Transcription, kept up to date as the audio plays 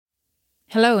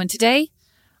Hello, and today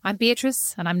I'm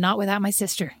Beatrice, and I'm not without my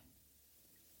sister.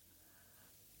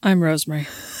 I'm Rosemary.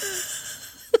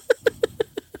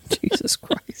 Jesus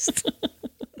Christ.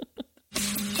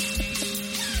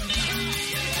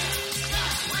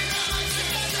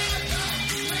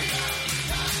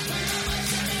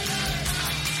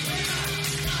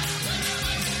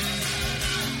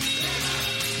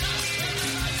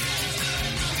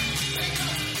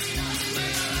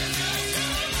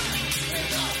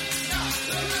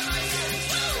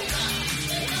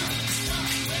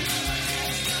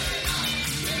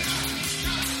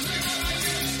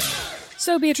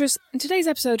 So, Beatrice, in today's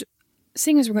episode,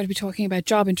 seeing as we're going to be talking about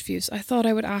job interviews, I thought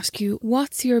I would ask you,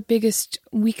 what's your biggest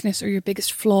weakness or your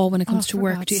biggest flaw when it comes to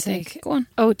work, do you think? Go on.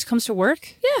 Oh, it comes to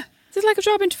work? Yeah. Is it like a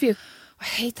job interview? I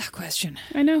hate that question.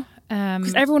 I know.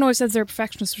 Because everyone always says they're a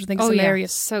perfectionist, which I think is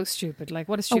hilarious. Yeah. So stupid. Like,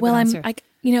 what a stupid answer. answer.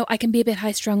 I can be a bit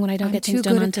high-strung when I don't get things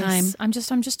done on time. I'm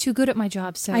just too good at my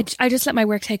job. So I just let my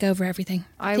work take over everything.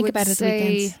 I think would about it at the say,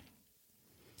 weekends.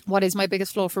 what is my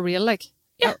biggest flaw for real? Like,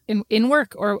 Yeah. in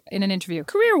work or in an interview?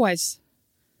 Career-wise.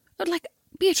 But like,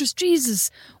 Beatrice, Jesus,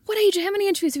 what age, how many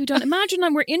interviews have you done? Imagine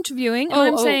we're interviewing and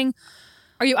I'm saying...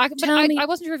 Are you? But Tell me- I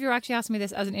wasn't sure if you were actually asking me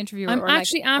this as an interviewer I'm or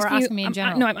actually like, asking or you. asking me in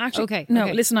general. No, I'm actually. Okay. No,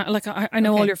 okay. listen. I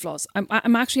know all your flaws.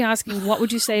 I'm actually asking, what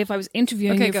would you say if I was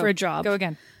interviewing you for a job? Go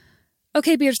again.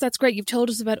 Okay, Beatrice, that's great. You've told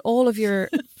us about all of your,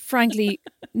 frankly,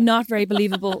 not very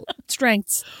believable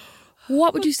strengths.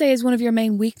 What would you say is one of your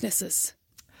main weaknesses?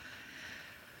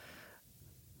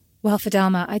 Well,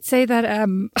 Fidelma, I'd say that.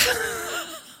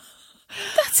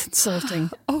 That's insulting.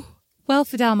 Well,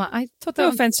 Fidelma, I thought that. No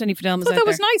offense to any Fidelmas thought out that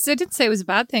was there. nice. I didn't say it was a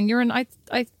bad thing. I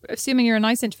assuming you're a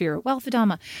nice interviewer. Well,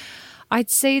 Fidelma, I'd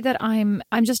say that I'm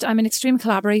an extreme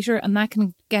collaborator, and that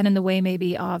can get in the way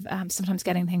maybe of sometimes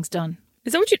getting things done.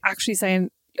 Is that what you'd actually say? No,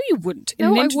 you wouldn't. In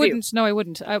No, an I interview. wouldn't. No, I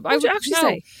wouldn't. I What would you actually no.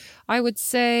 say? I would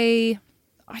say,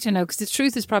 I don't know, because the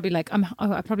truth is probably like,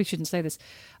 I probably shouldn't say this.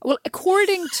 Well,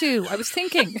 according to, I was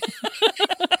thinking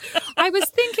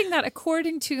that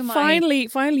according to my...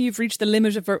 Finally, you've reached the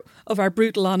limit of our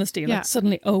brutal honesty. Yeah. Like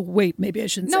suddenly, oh wait, maybe I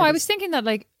shouldn't. No, say I this. was thinking that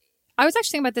like, I was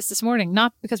actually thinking about this morning,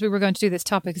 not because we were going to do this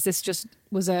topic, because this just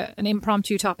was an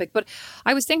impromptu topic, but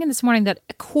I was thinking this morning that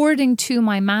according to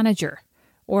my manager,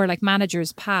 or like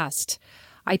managers past,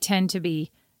 I tend to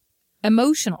be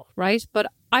emotional, right? But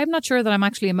I'm not sure that I'm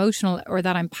actually emotional or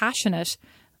that I'm passionate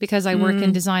because I work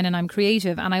in design and I'm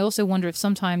creative. And I also wonder if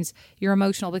sometimes you're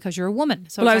emotional because you're a woman.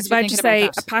 So Well, I was about to say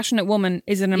about a passionate woman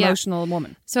is an emotional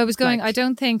woman. So I was going, I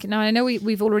don't think, now I know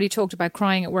we've already talked about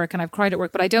crying at work and I've cried at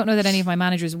work, but I don't know that any of my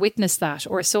managers witnessed that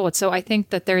or saw it. So I think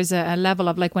that there's a level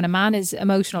of like when a man is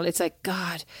emotional, it's like,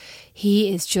 God,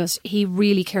 he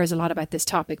really cares a lot about this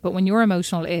topic. But when you're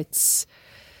emotional, it's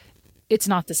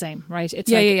not the same, right?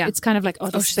 It's It's kind of like, oh,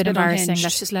 this is a bit embarrassing. unhinged.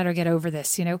 Let's just let her get over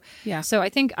this, you know? Yeah. So I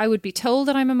think I would be told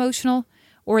that I'm emotional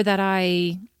or that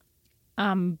I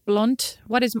am blunt.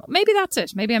 Maybe that's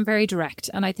it. Maybe I'm very direct.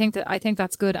 And I think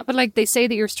that's good. But like they say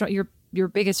that your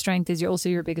biggest strength is also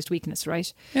your biggest weakness,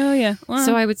 right? Oh yeah. Well,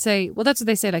 So I would say, well, that's what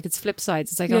they say. Like it's flip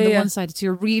sides. It's like on the one side, it's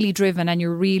you're really driven and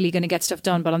you're really going to get stuff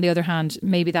done. But on the other hand,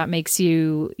 maybe that makes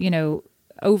you,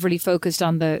 overly focused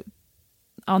on the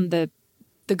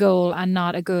goal and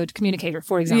not a good communicator,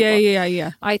 for example.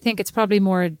 Yeah. I think it's probably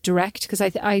more direct because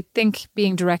I think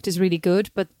being direct is really good,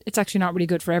 but it's actually not really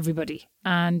good for everybody.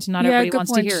 And not everybody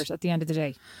wants to hear it at the end of the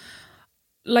day.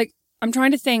 Like, I'm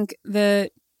trying to think the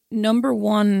number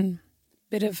one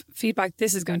bit of feedback.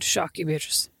 This is going to shock you,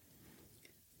 Beatrice.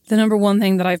 The number one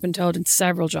thing that I've been told in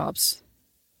several jobs.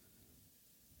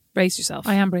 Brace yourself.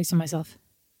 I am bracing myself.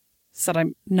 Is that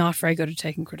I'm not very good at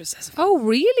taking criticism. Oh,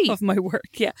 really? Of my work,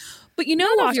 yeah. But you know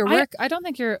Not what? of your work. I don't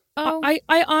think you're... Oh.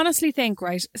 I honestly think,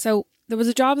 right, so there was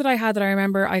a job that I had that I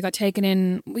remember I got taken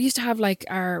in. We used to have like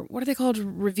our, what are they called?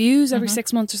 Reviews every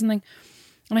 6 months or something.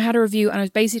 And I had a review and I was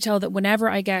basically told that whenever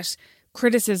I get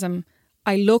criticism,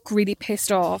 I look really pissed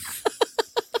off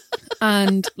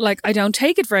and like I don't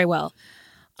take it very well.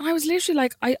 And I was literally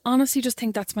like, I honestly just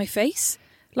think that's my face.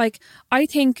 Like, I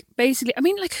think basically, I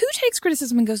mean, like, who takes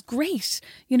criticism and goes, great?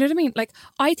 You know what I mean? Like,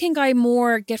 I think I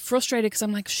more get frustrated because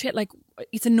I'm like, shit, like,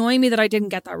 it's annoying me that I didn't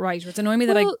get that right. Or it's annoying me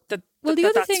Well, the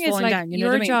other that's thing is, falling like, down, you know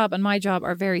your what I mean? job and my job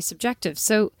are very subjective.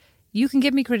 So you can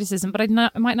give me criticism, but I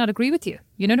might not agree with you.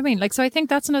 You know what I mean? Like, so I think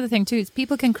that's another thing too, is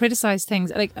people can criticize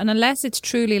things, like, and unless it's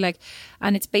truly like,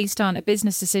 and it's based on a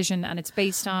business decision and it's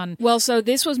based on... Well, so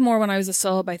this was more when I was a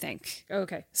sub, I think.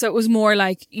 Okay. So it was more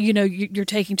like, you're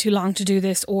taking too long to do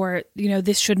this, or,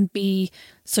 this shouldn't be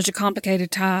such a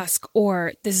complicated task,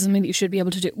 or this is something that you should be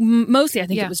able to do. Mostly, I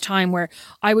think it was time where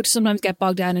I would sometimes get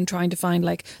bogged down in trying to find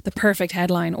like the perfect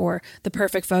headline or the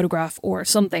perfect photograph or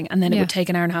something, and then it would take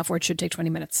an hour and a half where it should take 20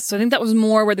 minutes. So I think that was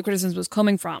more where the criticism was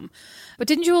coming from. But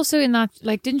didn't you also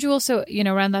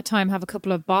around that time have a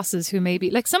couple of bosses who maybe,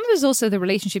 like, some of it is also the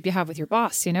relationship you have with your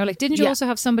boss, you know? Like, didn't you also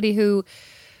have somebody who,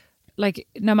 like,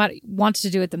 no matter, wanted to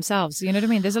do it themselves? You know what I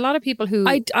mean? There's a lot of people who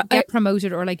get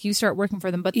promoted, or like you start working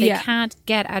for them, but they can't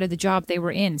get out of the job they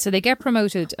were in. So they get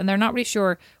promoted and they're not really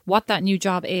sure what that new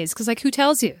job is. Because, like, who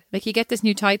tells you? Like, you get this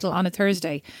new title on a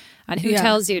Thursday, and who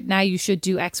tells you now you should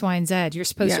do X, Y, and Z? You're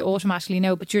supposed to automatically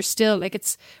know, but you're still, like,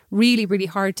 it's really, really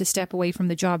hard to step away from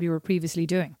the job you were previously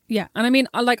doing. Yeah. And I mean,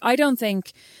 like, I don't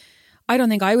think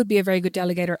I would be a very good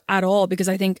delegator at all, because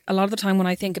I think a lot of the time when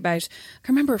I think about, I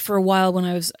can remember for a while when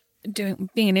I was being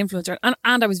an influencer,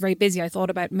 and I was very busy, I thought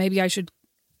about maybe I should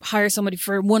hire somebody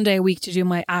for one day a week to do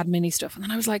my admin stuff. And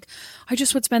then I was like, I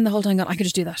just would spend the whole time going, I could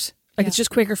just do that. Like, it's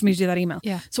just quicker for me to do that email.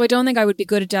 Yeah. So I don't think I would be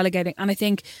good at delegating. And I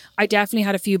think I definitely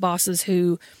had a few bosses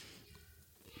who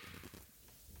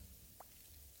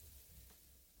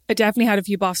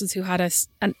had us,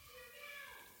 and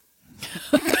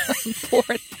poor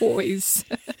boys.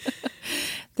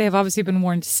 They have obviously been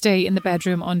warned to stay in the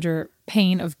bedroom under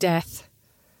pain of death.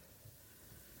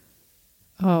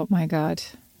 Oh my God.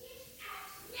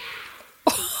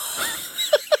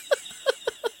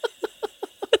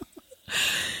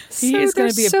 He is going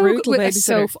to be a brutal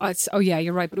babysitter. Oh yeah,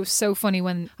 you're right. But it was so funny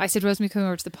when I said, Rosemary, come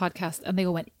over to the podcast, and they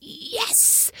all went,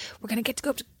 yes, we're going to get to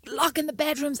go up to lock in the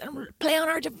bedrooms and we'll play on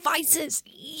our devices.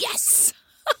 Yes.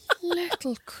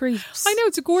 Little creeps. I know,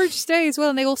 it's a gorgeous day as well.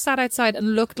 And they all sat outside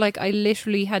and looked like I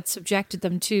literally had subjected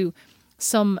them to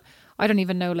some, I don't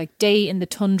even know, like, day in the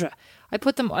tundra. I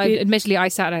put them, admittedly, I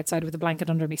sat outside with a blanket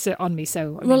under me, on me.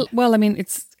 So, I mean,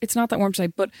 it's not that warm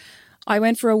today, but I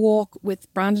went for a walk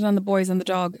with Brandon and the boys and the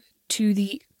dog to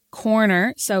the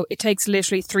corner. So it takes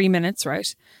literally 3 minutes,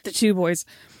 right? The two boys.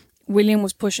 William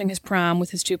was pushing his pram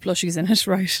with his two plushies in it,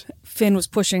 right? Finn was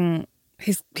pushing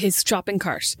his shopping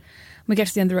cart. We get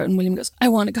to the end of the road and William goes, I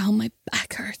want to go home, my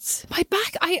back hurts. My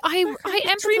back? I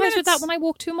empathise with that when I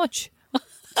walk too much.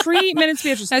 3 minutes,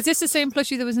 Beatrice. Now, is this the same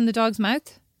plushie that was in the dog's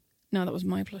mouth? No, that was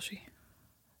my plushie.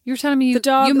 You were telling me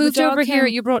you moved over here,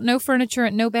 you brought no furniture,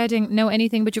 no bedding, no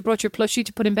anything, but you brought your plushie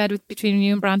to put in bed with between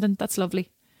you and Brandon. That's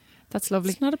lovely. That's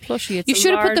lovely. It's not a plushie, it's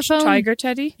a large tiger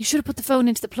teddy. You should have put the phone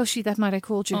into the plushie that night I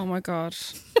called you. Oh my God.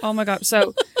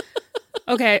 So,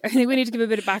 okay, I think we need to give a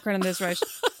bit of background on this, right?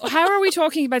 How are we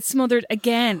talking about Smothered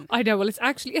again? I know, well, it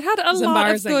had a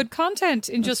lot of good content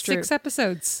in just 6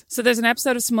 episodes. So there's an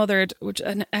episode of Smothered, which is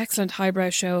an excellent highbrow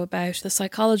show about the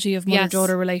psychology of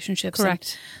mother-daughter relationships.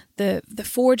 Correct. The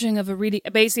forging of a really,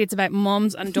 basically it's about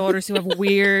mums and daughters who have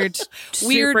weird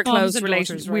super close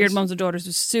relationships. Right? Weird mums and daughters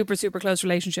with super, super close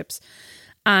relationships.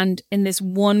 And in this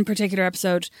one particular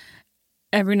episode,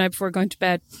 every night before going to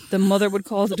bed, the mother would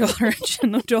call the daughter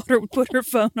and the daughter would put her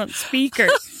phone on speaker.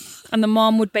 And the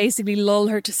mom would basically lull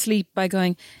her to sleep by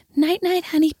going, night, night,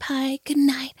 honey pie, good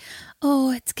night.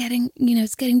 Oh, it's getting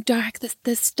dark.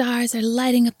 The stars are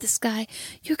lighting up the sky.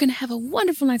 You're going to have a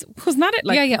wonderful night. Wasn't that it?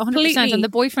 Like, yeah, 100%. And the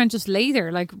boyfriend just lay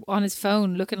there, like, on his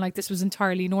phone, looking like this was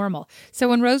entirely normal. So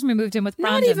when Rosemary moved in with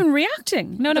Brandon, not even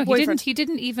reacting. No, he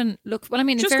didn't even look. Well, I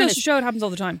mean, just goes to show it happens all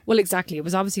the time. Well, exactly. It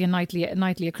was obviously a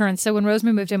nightly occurrence. So when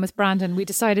Rosemary moved in with Brandon, we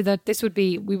decided that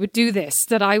we would do this.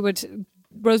 That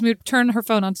Rosemary would turn her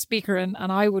phone on speaker and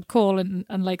I would call and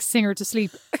like sing her to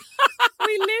sleep.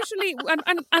 We literally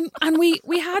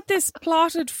we had this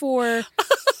plotted for a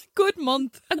good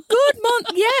month,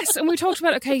 yes. And we talked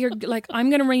about, okay, you're like, I'm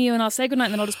going to ring you and I'll say goodnight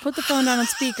and then I'll just put the phone down on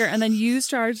speaker and then you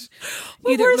start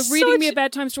reading me a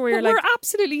bedtime story. We're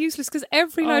absolutely useless because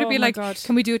every night I'd be like, God,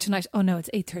 can we do it tonight? Oh no, it's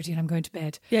 8:30 and I'm going to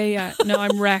bed. Yeah. No,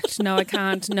 I'm wrecked. No, I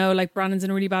can't. No, like, Brandon's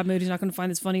in a really bad mood. He's not going to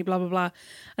find this funny, blah, blah, blah.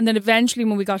 And then eventually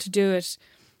when we got to do it,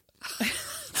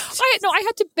 I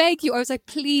had to beg you. I was like,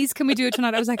 please, can we do it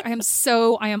tonight? I was like, I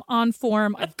am on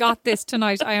form. I've got this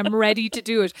tonight. I am ready to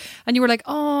do it. And you were like,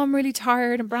 oh, I'm really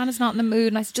tired and Brandon's not in the mood.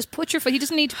 And I said, just put your phone. He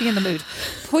doesn't need to be in the mood.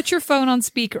 Put your phone on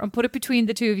speaker and put it between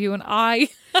the two of you. And I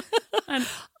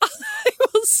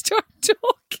will start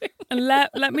talking. And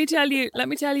let me tell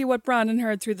you what Brandon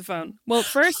heard through the phone. Well,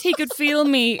 first he could feel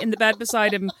me in the bed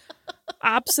beside him.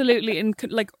 Absolutely.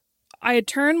 I had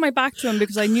turned my back to him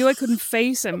because I knew I couldn't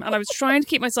face him and I was trying to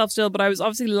keep myself still, but I was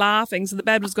obviously laughing. So the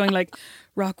bed was going like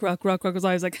rock, rock, rock, rock, as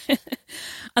I was like,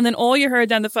 and then all you heard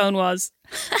down the phone was,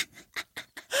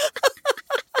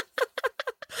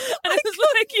 and it was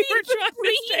like you were trying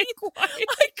to stay quiet.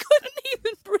 I couldn't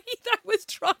even breathe. I was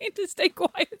trying to stay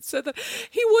quiet so that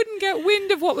he wouldn't get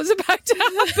wind of what was about to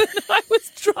happen. I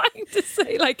was trying to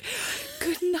say, like,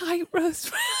 good night,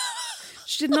 Rose.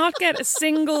 She did not get a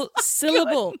single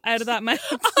syllable out of that mouth.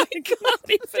 Like, not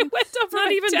even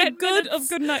the good of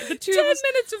good night. The 2 of us,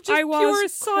 minutes of just I pure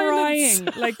was silence.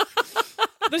 crying. Like,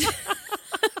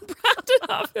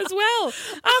 Brandon as well.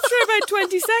 After about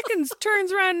 20 seconds,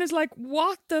 turns around and is like,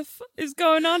 "What the is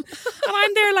going on?" And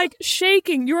I'm there like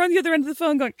shaking. You're on the other end of the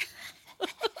phone going.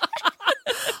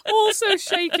 Also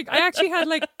shaking. I actually had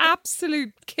like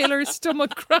absolute killer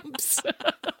stomach cramps.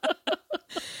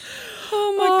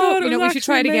 Oh my God. You know, we should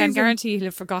try it again. Amazing. Guarantee he'll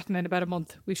have forgotten in about a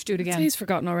month. We should do it again. He's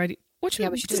forgotten already. What Yeah,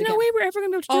 we should do there's it no again. way we're ever going to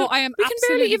be able to do it. I am We can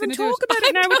barely absolutely even gonna do talk about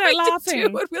it now I'm without going to laughing.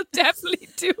 do it. We'll definitely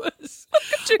do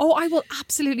it. Oh, I will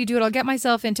absolutely do it. I'll get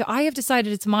myself into. I have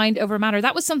decided it's mind over matter.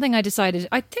 That was something I decided.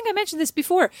 I think I mentioned this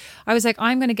before. I was like,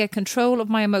 I'm going to get control of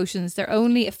my emotions. They're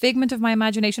only a figment of my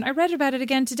imagination. I read about it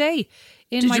again today.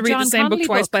 Did my you read John the same book Connolly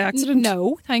twice by accident?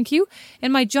 No, thank you.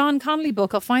 In my John Connolly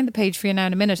book, I'll find the page for you now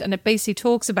in a minute, and it basically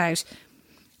talks about.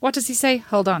 What does he say?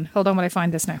 Hold on while I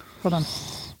find this now. Hold on.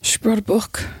 She brought a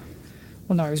book.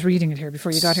 Well, no, I was reading it here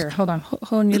before you got here. Hold on.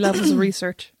 Whole new levels of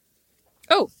research.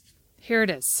 Oh, here it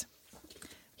is.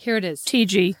 Here it is.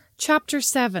 TG. Chapter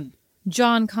 7.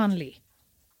 John Connolly.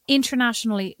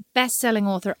 Internationally best-selling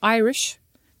author, Irish,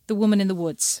 The Woman in the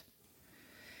Woods.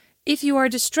 If you are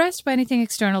distressed by anything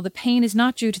external, the pain is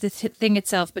not due to the thing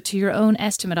itself, but to your own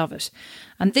estimate of it.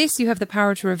 And this you have the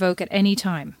power to revoke at any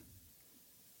time.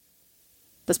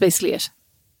 That's basically it.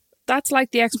 That's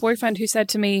like the ex-boyfriend who said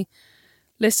to me,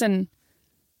 "Listen,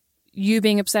 you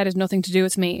being upset has nothing to do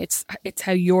with me. It's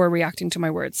how you're reacting to my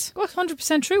words." Well,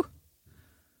 100% true.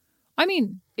 I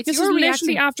mean, it's This was your literally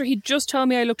reacting. after he just told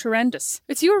me I looked horrendous.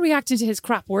 It's you reacting to his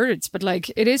crap words, but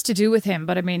like it is to do with him.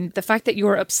 But I mean, the fact that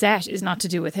you're upset is not to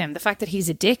do with him. The fact that he's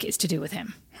a dick is to do with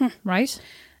him, right?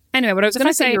 Anyway, what I was The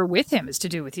going to fact that say, you're with him is to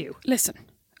do with you. listen.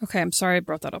 Okay, I'm sorry I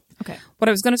brought that up. Okay. What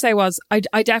I was going to say was, I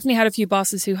definitely had a few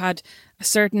bosses who had a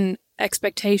certain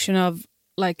expectation of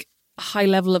like a high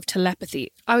level of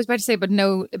telepathy. I was about to say, but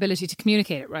no ability to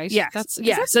communicate it, right? Yes. That's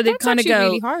Yeah, so they'd that's kinda actually go-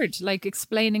 really hard, like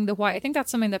explaining the why. I think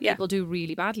that's something that Yeah. people do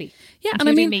really badly. Yeah, and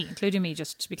I including mean- including me,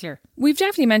 just to be clear. We've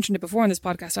definitely mentioned it before on this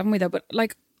podcast, haven't we? Though, but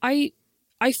like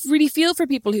I really feel for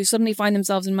people who suddenly find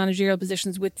themselves in managerial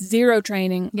positions with zero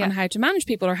training Yeah. on how to manage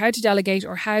people or how to delegate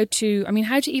or how to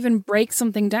even break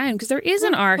something down, because there is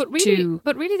an art But really, to.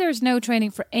 there's no training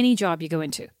for any job you go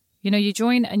into. You know, you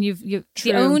join and you've the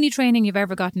True. only training you've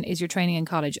ever gotten is your training in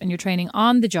college and your training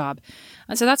on the job.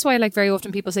 And so that's why, like, very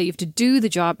often people say you have to do the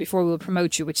job before we'll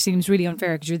promote you, which seems really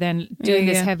unfair because you're then doing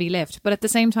this Yeah. heavy lift. But at the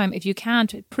same time, if you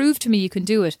can't prove to me you can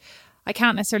do it, I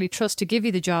can't necessarily trust to give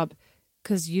you the job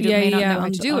because you may not know how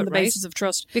on to do on it, the right? basis of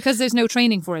trust. Because there's no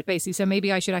training for it, basically. So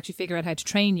maybe I should actually figure out how to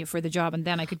train you for the job, and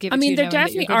then I could give it I to mean, you. there knowing that you're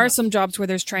definitely good are enough. some jobs where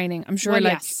there's training. I'm sure, Well,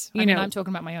 like, yes. you I know, mean, I'm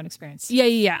talking about my own experience.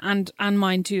 yeah, and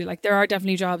mine too. Like, there are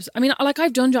definitely jobs. I mean, like,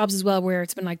 I've done jobs as well where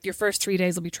it's been like your first 3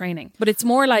 days will be training, but it's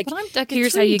more like, But I'm like,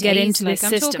 here's how 3 you get days, into like, this I'm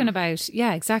system. talking about,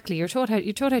 yeah, exactly. You're taught how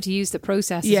to use the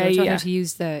processes. Yeah, you're taught yeah. how to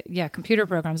use the computer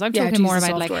programs. I'm Yeah, talking to more use the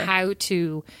about like software. how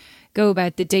to go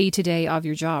about the day to day of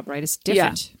your job. Right, it's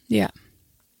different. Yeah.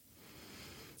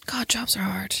 God, jobs are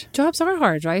hard. Jobs are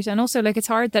hard, right? And also, like, it's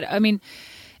hard that, I mean,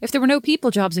 if there were no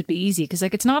people jobs, it'd be easy because,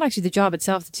 like, it's not actually the job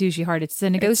itself that's usually hard. It's the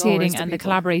negotiating the and the people.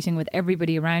 collaborating with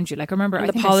everybody around you. Like, I remember, And I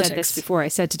the think I said this politics. before. I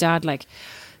said to Dad, like,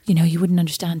 you know, you wouldn't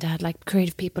understand, Dad. Like,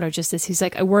 creative people are just this. He's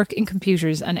like, I work in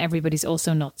computers and everybody's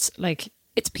also nuts. Like,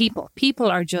 it's people. People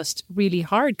are just really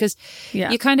hard because Yeah.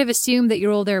 you kind of assume that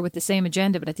you're all there with the same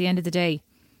agenda, but at the end of the day,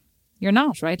 you're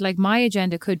not, right? Like, my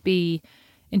agenda could be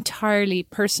entirely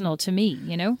personal to me,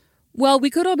 you know? Well, we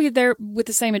could all be there with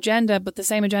the same agenda, but the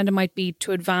same agenda might be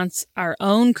to advance our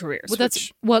own careers.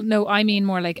 Well, no, I mean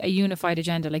more like a unified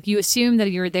agenda. Like, you assume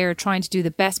that you're there trying to do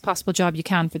the best possible job you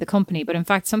can for the company, but in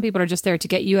fact, some people are just there to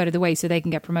get you out of the way so they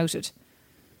can get promoted.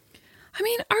 I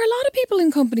mean, are a lot of people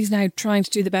in companies now trying to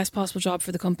do the best possible job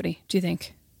for the company, do you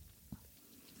think?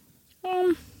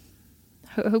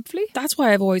 Hopefully. That's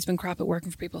why I've always been crap at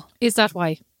working for people. Is that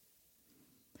why?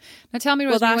 Now tell me,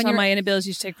 Well, Rosemary, that when and you're my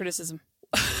inability to take criticism.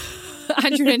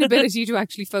 and your inability to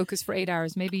actually focus for 8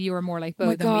 hours. Maybe you are more like my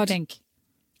both than we God. think.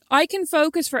 I can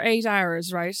focus for 8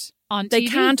 hours, right? On They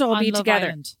TV, can't all on be Love together.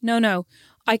 Island. No.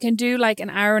 I can do like an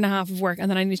hour and a half of work and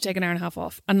then I need to take an hour and a half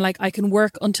off. And like, I can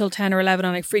work until 10 or 11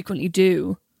 and I frequently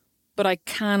do, but I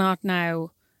cannot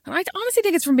now. And I honestly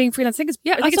think it's from being freelance. I think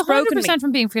it's broken me. 100%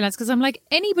 from being freelance because I'm like,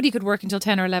 anybody could work until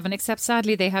 10 or 11, except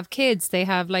sadly they have kids. They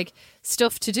have like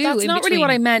stuff to do. That's in not really between.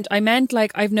 what I meant. I meant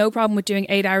like, I've no problem with doing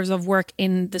 8 hours of work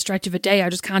in the stretch of a day. I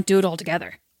just can't do it all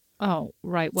together. Oh,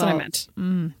 right. That's Well, what I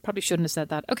meant. probably shouldn't have said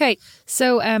that. Okay.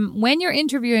 So when you're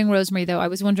interviewing, Rosemary, though, I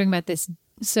was wondering about this.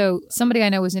 So somebody I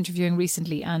know was interviewing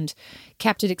recently and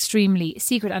kept it extremely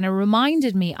secret. And it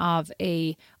reminded me of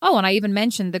and I even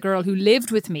mentioned the girl who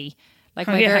lived with me, like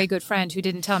my very good friend who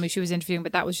didn't tell me she was interviewing,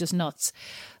 but that was just nuts.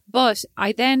 But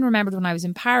I then remembered when I was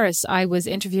in Paris, I was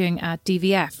interviewing at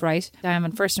DVF, right?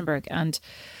 Diamond Furstenberg. And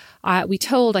I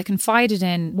confided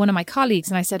in one of my colleagues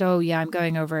and I said, oh yeah, I'm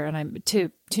going over and I'm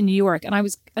to New York. And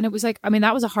it was like, I mean,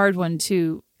 that was a hard one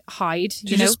to hide. Did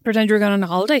you just pretend you were going on a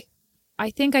holiday? I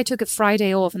think I took a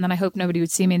Friday off and then I hoped nobody would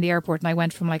see me in the airport. And I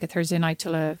went from like a Thursday night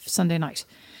till a Sunday night.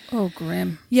 Oh,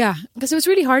 grim. Yeah. Because it was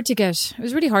really hard to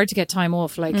get time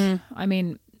off. Like, I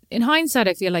mean, in hindsight,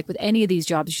 I feel like with any of these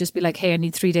jobs, you just be like, hey, I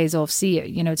need 3 days off. See you.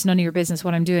 You know, it's none of your business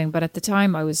what I'm doing. But at the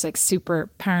time, I was like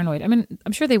super paranoid. I mean,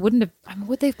 I'm sure they wouldn't have. I mean,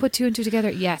 would they have put two and two together?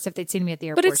 Yes, if they'd seen me at the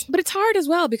airport. But it's hard as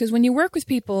well because when you work with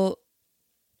people,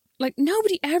 like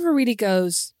nobody ever really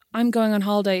goes, I'm going on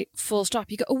holiday, full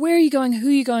stop. You go, oh, where are you going? Who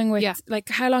are you going with? Yeah. Like,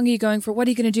 how long are you going for? What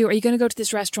are you going to do? Are you going to go to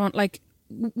this restaurant? Like,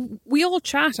 we all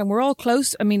chat and we're all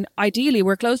close. I mean, ideally,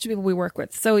 we're close to people we work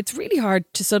with. So it's really hard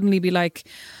to suddenly be like,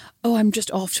 oh, I'm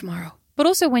just off tomorrow. But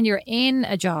also when you're in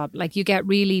a job, like you get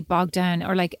really bogged down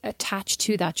or like attached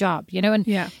to that job, you know, and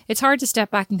it's hard to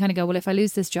step back and kind of go, well, if I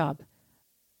lose this job,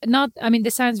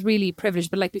 this sounds really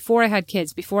privileged, but like before I had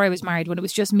kids, before I was married, when it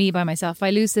was just me by myself, if I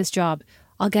lose this job,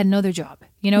 I'll get another job.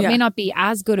 You know, it may not be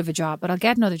as good of a job, but I'll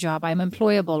get another job. I'm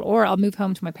employable or I'll move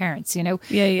home to my parents, you know.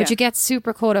 Yeah. But you get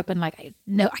super caught up in like,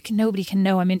 nobody can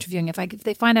know I'm interviewing. If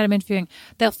they find out I'm interviewing,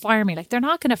 they'll fire me. Like they're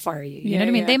not going to fire you. You know what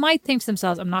I mean? They might think to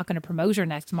themselves, I'm not going to promote her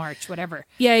next March, whatever.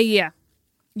 Yeah.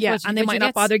 But, and they might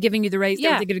not bother giving you the raise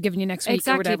they could have given you next week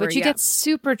or whatever. But you get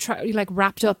super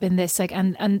wrapped up in this, like,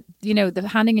 and you know, the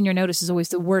handing in your notice is always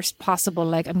the worst possible.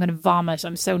 Like, I'm going to vomit.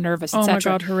 I'm so nervous. Oh my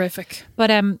God, horrific.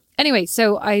 But anyway,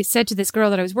 so I said to this girl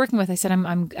that I was working with, I said,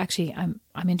 I'm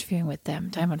interviewing with them.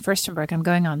 Diamond Furstenberg. I'm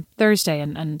going on Thursday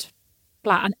and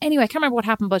blah. And anyway, I can't remember what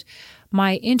happened, but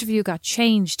my interview got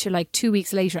changed to like 2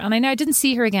 weeks later. And I didn't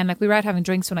see her again. Like we were out having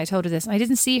drinks when I told her this, and I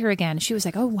didn't see her again. She was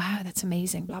like, oh wow, that's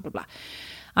amazing. Blah blah blah.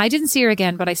 I didn't see her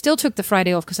again, but I still took the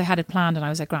Friday off because I had it planned and I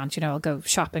was like, Grant, you know, I'll go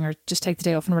shopping or just take the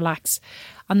day off and relax.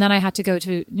 And then I had to go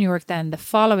to New York then the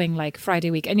following like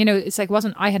Friday week. And, you know, it's like,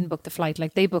 I hadn't booked the flight,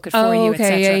 like they book it for you,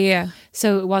 etc. Yeah.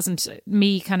 So it wasn't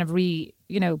me kind of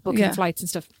booking flights and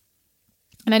stuff.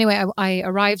 And anyway, I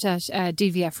arrived at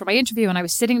DVF for my interview and I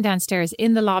was sitting downstairs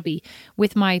in the lobby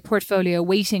with my portfolio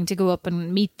waiting to go up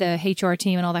and meet the HR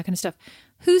team and all that kind of stuff.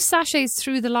 Who sachets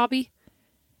through the lobby?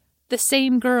 The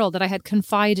same girl that I had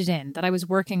confided in, that I was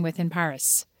working with in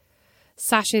Paris,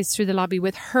 sachets through the lobby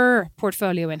with her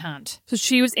portfolio in hand. So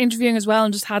she was interviewing as well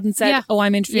and just hadn't said, oh,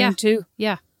 I'm interviewing too.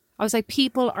 Yeah. I was like,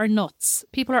 people are nuts.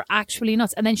 People are actually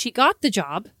nuts. And then she got the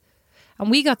job and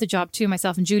we got the job too.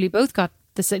 Myself and Julie both got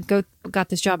this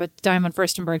job at Diamond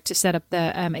Furstenberg to set up the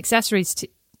accessories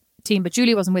team. But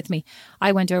Julie wasn't with me.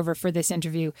 I went over for this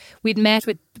interview. We'd met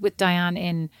with Diane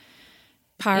in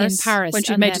Paris when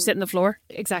she made you sit on the floor.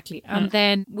 Exactly. And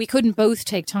then we couldn't both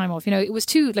take time off. You know, it was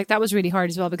that was really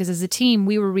hard as well because as a team,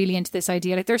 we were really into this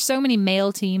idea. Like there's so many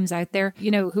male teams out there,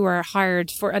 you know, who are hired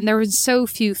for, and there were so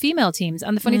few female teams.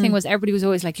 And the funny thing was everybody was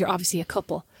always like, you're obviously a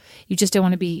couple. You just don't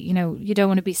want to be, you know, you don't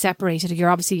want to be separated.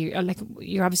 You're obviously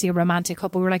a romantic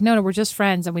couple. We're like, no, we're just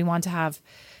friends and we want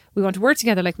to work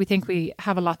together. Like we think we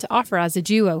have a lot to offer as a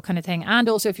duo kind of thing. And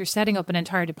also if you're setting up an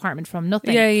entire department from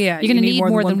nothing, you're going to need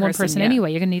more than one person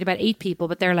anyway. You're going to need about 8 people,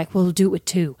 but they're like, we'll do it with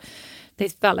 2. They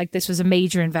felt like this was a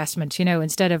major investment, you know,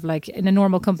 instead of like in a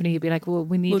normal company, you'd be like, well,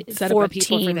 we need 4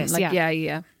 people for this. Like,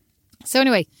 yeah. So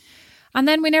anyway, and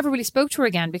then we never really spoke to her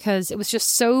again because it was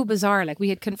just so bizarre. Like we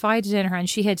had confided in her and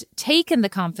she had taken the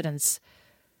confidence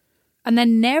and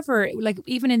then never, like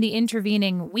even in the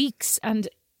intervening weeks, and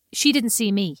she didn't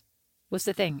see me, was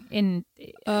the thing. She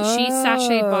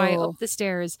sashayed by up the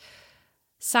stairs,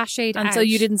 sashayed and out. so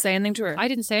you didn't say anything to her? I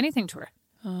didn't say anything to her.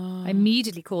 I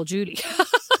immediately called Julie.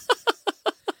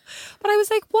 But I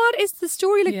was like, what is the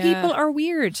story? Like people are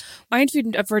weird. I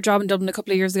interviewed for a job in Dublin a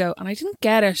couple of years ago and I didn't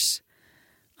get it.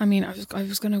 I mean, I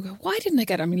was going to go, why didn't I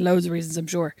get it? I mean, loads of reasons, I'm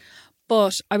sure.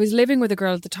 But I was living with a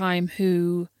girl at the time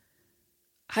who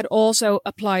had also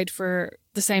applied for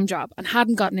the same job and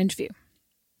hadn't got an interview.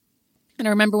 And I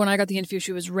remember when I got the interview,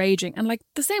 she was raging. And like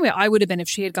the same way I would have been if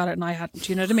she had got it and I hadn't.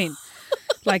 You know what I mean?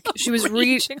 Like she was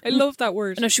raging. I love that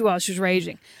word. No, she was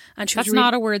raging. And she That's was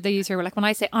not a word they use here. Like when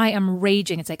I say I am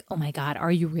raging, it's like, oh my God,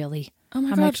 are you really? Oh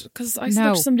my God. Because I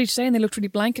spoke to somebody today and they looked really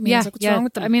blank at me. I was like, what's wrong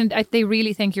with them? I mean, they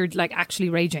really think you're like actually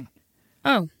raging.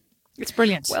 Oh. It's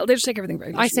brilliant. Well, they just take everything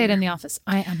very I say it in the office.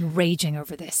 I am raging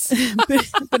over this.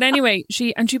 but anyway,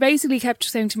 she basically kept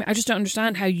saying to me, I just don't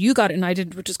understand how you got it and I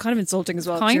did, which is kind of insulting as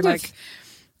well. Kind of. Like,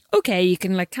 okay, you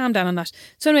can like calm down on that.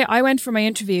 So anyway, I went for my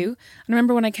interview and I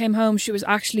remember when I came home, it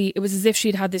was as if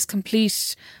she'd had this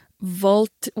complete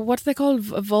what do they call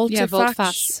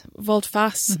volte-face.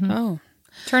 Mm-hmm. Oh.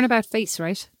 Turnabout face,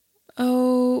 right?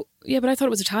 Oh, yeah, but I thought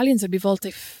it was Italian, so it'd be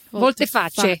volte-face. I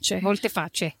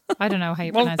don't know how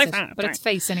you pronounce it, but it's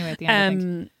face anyway at the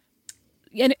end.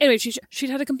 Anyway, she'd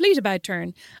had a complete about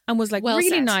turn and was like really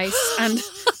said. nice and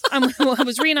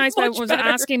was really nice, but was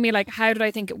asking me like, how did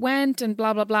I think it went and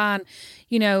blah blah blah, and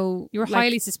you know, you were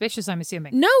highly suspicious, I'm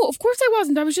assuming. No, of course I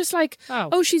wasn't. I was just like,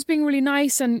 oh she's being really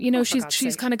nice, and you know,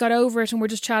 she's kind of got over it, and we're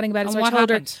just chatting about it. And so what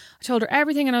happened? I told her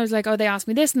everything, and I was like, oh, they asked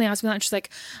me this and they asked me that, and she's like,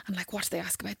 I'm like, what did they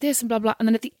ask about this and blah blah. And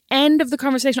then at the end of the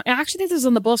conversation, I actually think this was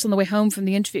on the bus on the way home from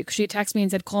the interview, because she had texted me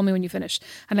and said, call me when you finish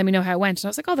and let me know how it went. And I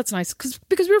was like, oh, that's nice, because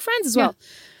we were friends as well.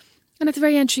 And at the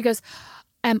very end, she goes,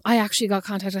 I actually got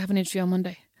contacted to have an interview on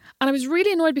Monday. And I was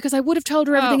really annoyed because I would have told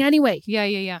her everything anyway.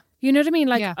 Yeah. You know what I mean?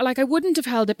 Like I wouldn't have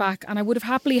held it back, and I would have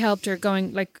happily helped her,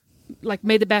 going like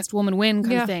may the best woman win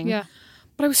kind of thing. Yeah.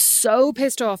 But I was so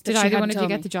pissed off that Did she either hadn't one of you told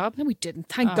get me. the job? No, we didn't.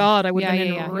 Thank God. I would have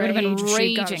been in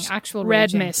raging, actual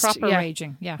red raging, mist, proper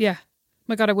raging. Yeah.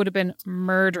 My God, I would have been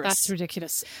murderous. That's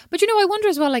ridiculous. But you know, I wonder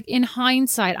as well, like in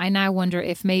hindsight, I now wonder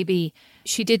if maybe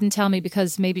she didn't tell me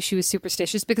because maybe she was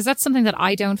superstitious, because that's something that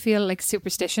I don't feel like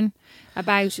superstition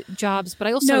about jobs, but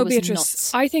I also was Beatrice,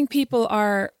 nuts. I think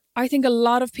a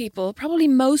lot of people, probably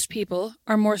most people,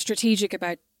 are more strategic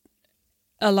about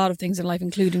a lot of things in life,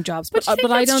 including jobs. But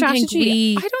I don't think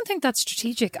I don't think that's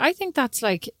strategic. I think that's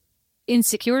like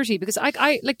insecurity, because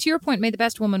I like, to your point, may the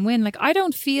best woman win. Like, I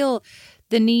don't feel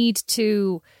the need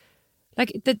to,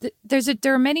 like,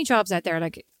 there are many jobs out there,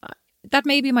 like, that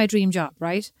may be my dream job,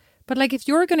 right? But like, if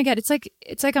you're going to get, it's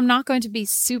like I'm not going to be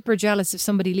super jealous if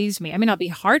somebody leaves me. I mean, I'll be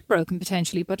heartbroken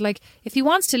potentially, but like, if he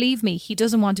wants to leave me, he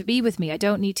doesn't want to be with me. I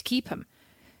don't need to keep him.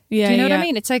 Yeah, do you know what I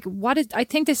mean? It's like, I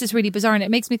think this is really bizarre, and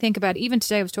it makes me think about, even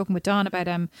today I was talking with Dawn about,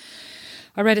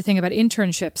 I read a thing about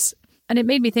internships, and it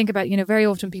made me think about, you know, very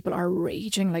often people are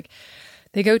raging, like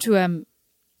they go to an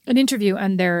interview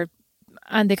and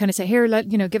they kind of say, here,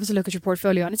 give us a look at your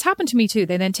portfolio. And it's happened to me too.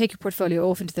 They then take your portfolio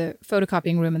off into the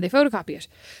photocopying room and they photocopy it.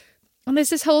 And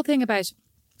there's this whole thing about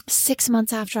 6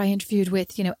 months after I interviewed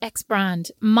with, you know, X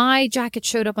brand, my jacket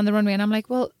showed up on the runway, and I'm like,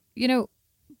 well, you know,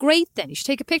 great then. You should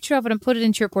take a picture of it and put it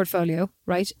into your portfolio,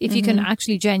 right? If you can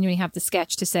actually genuinely have the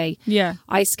sketch to say, yeah,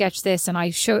 I sketched this and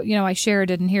I shared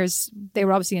it, and they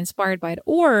were obviously inspired by it.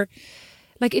 Or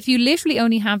like, if you literally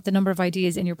only have the number of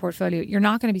ideas in your portfolio, you're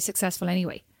not going to be successful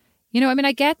anyway. You know, I mean,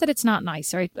 I get that it's not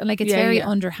nice, right? Like, it's very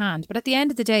underhand. But at the end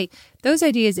of the day, those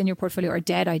ideas in your portfolio are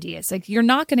dead ideas. Like, you're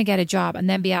not going to get a job and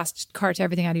then be asked to cart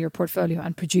everything out of your portfolio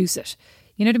and produce it.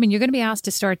 You know what I mean? You're going to be asked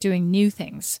to start doing new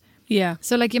things. Yeah.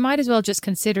 So like, you might as well just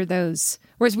consider those.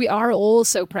 Whereas we are all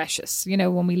so precious, you know,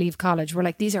 when we leave college, we're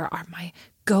like, these are my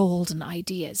golden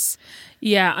ideas.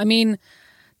 Yeah. I mean,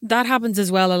 that happens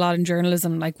as well a lot in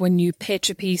journalism. Like, when you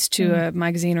pitch a piece to a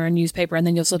magazine or a newspaper, and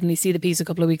then you'll suddenly see the piece a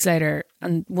couple of weeks later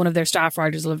and one of their staff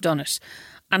writers will have done it.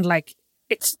 And like,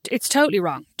 it's totally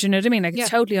wrong. Do you know what I mean? Like, it's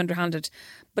totally underhanded.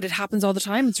 But it happens all the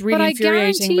time. It's really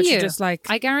infuriating. But you're just like,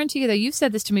 I guarantee you, though, you've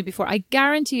said this to me before, I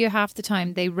guarantee you half the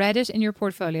time they read it in your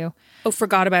portfolio. Oh,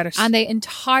 forgot about it. And they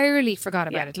entirely forgot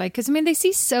about it. Like, because I mean, they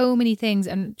see so many things,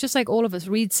 and just like all of us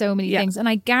read so many things. And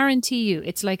I guarantee you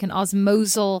it's like an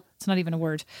osmosal, it's not even a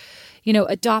word, you know,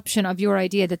 adoption of your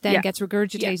idea that then gets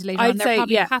regurgitated later on. They're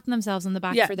probably patting themselves on the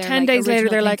back for their 10 days later,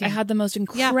 they're thinking. like, I had the most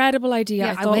incredible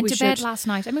idea. I went to bed last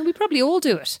night. I mean, we probably all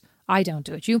do it. I don't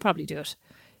do it. You probably do it.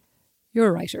 You're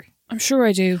a writer. I'm sure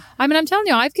I do. I mean, I'm telling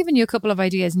you, I've given you a couple of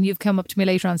ideas and you've come up to me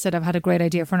later on and said, I've had a great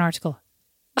idea for an article.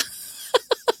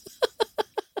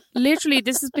 Literally,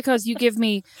 this is because you give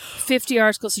me 50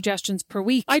 article suggestions per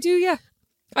week. I do, yeah.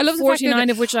 I love 49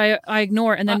 of which I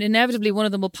ignore, and then inevitably one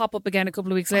of them will pop up again a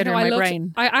couple of weeks later in my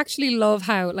brain. I actually love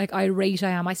how like irate I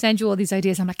am. I send you all these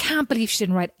ideas. I'm like, can't believe she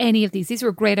didn't write any of these. These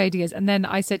were great ideas. And then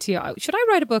I said to you, should I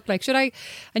write a book? Like, should I?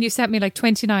 And you sent me like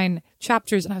 29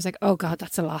 chapters, and I was like, oh God,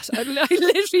 that's a lot. I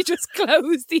literally just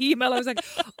closed the email. I was like,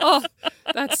 oh,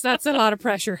 that's a lot of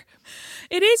pressure.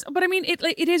 It is, but I mean,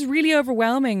 it is really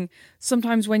overwhelming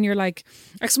sometimes when you're like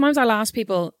sometimes I'll ask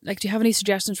people, like, do you have any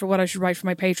suggestions for what I should write for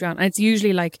my Patreon? And it's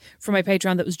usually like for my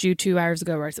Patreon that was due 2 hours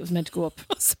ago, right? It was meant to go up.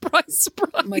 Surprise.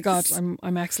 Oh my God,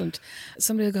 I'm excellent.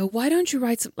 Somebody will go, why don't you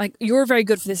write like, you're very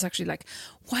good for this actually, like,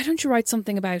 why don't you write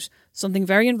something about something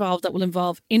very involved that will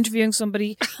involve interviewing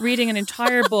somebody, reading an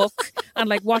entire book and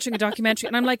like watching a documentary?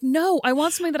 And I'm like, no, I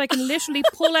want something that I can literally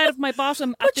pull out of my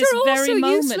bottom at this very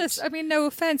moment. Useless. I mean, no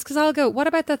offense, because I'll go, what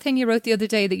about that thing you wrote the other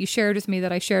day that you shared with me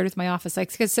that I shared with my office?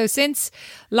 Like, cause, so since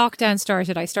lockdown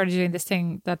started, I started doing this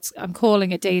thing that's I'm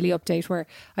calling a daily update, where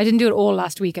I didn't do it all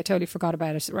last week. I totally forgot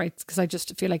about it, right? Because I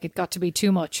just feel like it got to be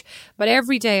too much. But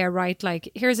every day I write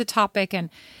like, here's a topic, and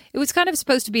it was kind of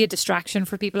supposed to be a distraction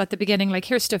for people at the beginning. Like,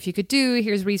 here's stuff you could do,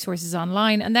 here's resources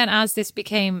online. And then as this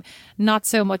became not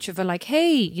so much of a like,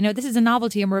 hey, you know, this is a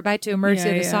novelty and we're about to emerge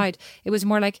the other side, it was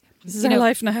more like, this is our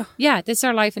life now. Yeah, this is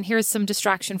our life, and here's some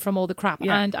distraction from all the crap.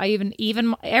 Yeah. And I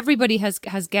even everybody has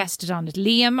guested on it.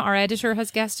 Liam, our editor,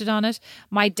 has guested on it.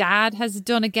 My dad has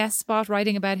done a guest spot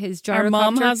writing about his gyrocopter. Our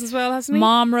mom has as well, hasn't he?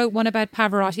 Mom wrote one about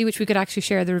Pavarotti, which we could actually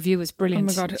share. The review was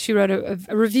brilliant. Oh my God. She wrote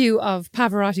a review of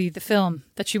Pavarotti, the film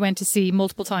that she went to see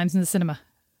multiple times in the cinema.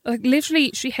 Like,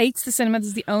 literally, she hates the cinema. This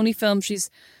is the only film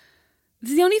she's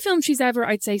ever,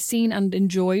 I'd say, seen and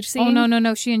enjoyed seeing. Oh,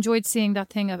 no. She enjoyed seeing that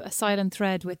thing of A Silent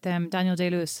Thread with Daniel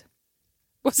Day-Lewis.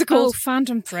 What's it called? Oh,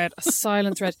 Phantom Thread, A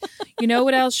Silent Thread. You know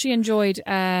what else she enjoyed?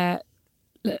 The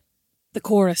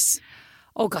chorus.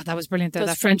 Oh God, that was brilliant though. Those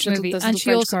that French movie. And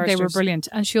she also, they were brilliant.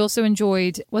 And she also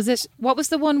enjoyed, what was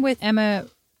the one with Emma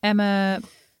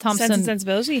Thompson? Sense and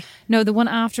Sensibility? No, the one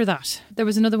after that. There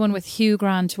was another one with Hugh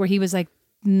Grant where he was like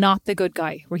not the good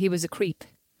guy, where he was a creep.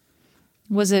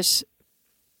 Was it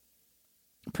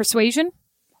Persuasion?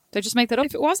 Did I just make that up?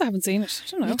 If it was, I haven't seen it.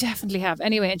 I don't know. You definitely have.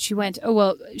 Anyway, and she went,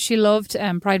 she loved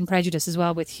Pride and Prejudice as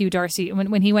well with Hugh Darcy.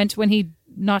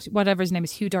 Whatever his name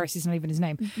is, Hugh Darcy's not even his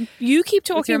name. You keep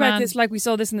talking about this like we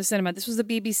saw this in the cinema. This was the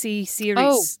BBC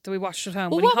series that we watched at home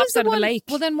when he hops out of the lake.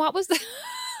 Well, then what was the...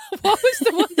 What was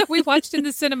the one that we watched in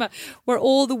the cinema where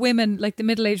all the women, like the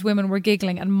middle-aged women, were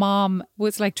giggling and Mom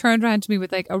was like turned around to me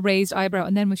with like a raised eyebrow,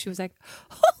 and then when she was like,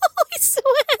 "Oh, he's so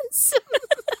handsome."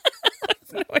 I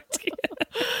have no idea.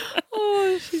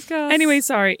 Oh, she's got. Anyway,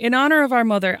 sorry. In honour of our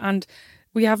mother, and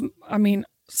we have, I mean,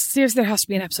 seriously, there has to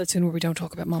be an episode soon where we don't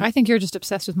talk about Mom. I think you're just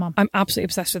obsessed with Mom. I'm absolutely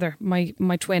obsessed with her, my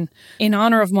twin. In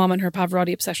honour of Mom and her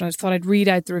Pavarotti obsession, I just thought I'd read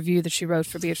out the review that she wrote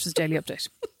for Beatrice's Daily Update.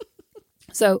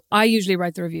 So I usually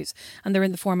write the reviews, and they're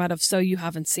in the format of "So You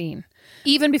Haven't Seen."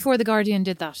 Even before The Guardian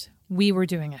did that, we were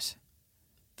doing it.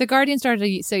 The Guardian started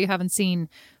a "So You Haven't Seen"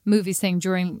 movies thing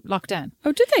during lockdown.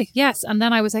 Oh, did they? Yes, and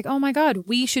then I was like, oh my God,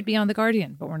 we should be on The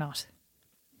Guardian, but we're not.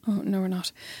 Oh, no, we're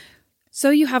not. So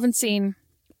You Haven't Seen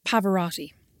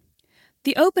Pavarotti.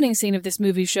 The opening scene of this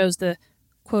movie shows the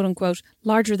quote-unquote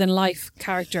larger-than-life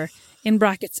character, in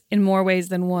brackets, in more ways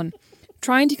than one,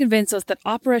 trying to convince us that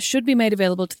opera should be made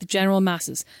available to the general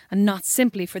masses and not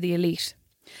simply for the elite.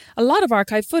 A lot of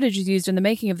archive footage is used in the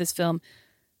making of this film,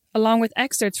 along with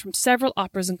excerpts from several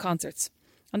operas and concerts.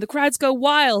 And the crowds go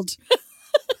wild.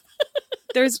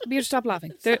 Stop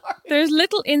laughing. There's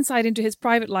little insight into his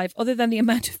private life other than the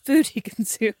amount of food he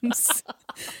consumes.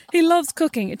 He loves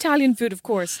cooking, Italian food, of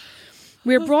course.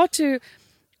 We are brought to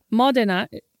Modena.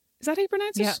 Is that how you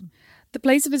pronounce it? Yeah. The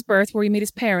place of his birth, where we meet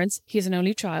his parents, he is an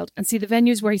only child, and see the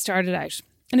venues where he started out.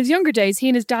 In his younger days, he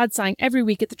and his dad sang every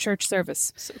week at the church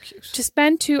service. So cute. To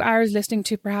spend 2 hours listening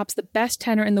to perhaps the best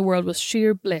tenor in the world was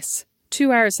sheer bliss.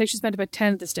 2 hours, say she spent about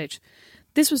 10 at this stage.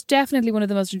 This was definitely one of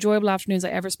the most enjoyable afternoons I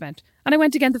ever spent, and I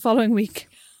went again the following week.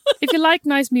 If you like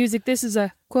nice music, this is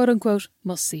a quote-unquote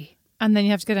must-see. And then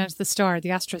you have to go down to the star,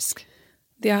 the asterisk.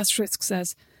 The asterisk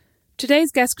says,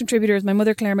 today's guest contributor is my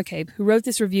mother Claire McCabe, who wrote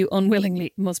this review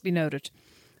unwillingly, must be noted.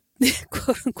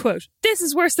 Quote-unquote, this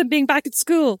is worse than being back at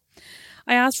school.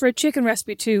 I asked for a chicken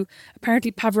recipe too.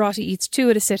 Apparently Pavarotti eats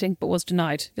 2 at a sitting, but was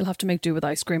denied. You'll have to make do with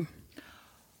ice cream.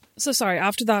 So sorry,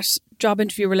 after that job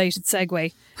interview related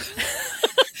segue.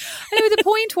 Anyway, the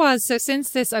point was, so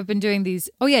since this, I've been doing these,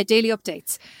 daily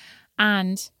updates.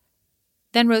 And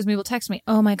then Rosemary will text me,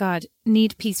 oh my God,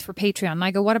 need piece for Patreon. And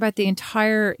I go, what about the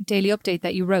entire daily update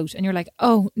that you wrote? And you're like,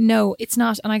 oh no, it's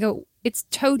not. And I go, it's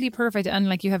totally perfect. And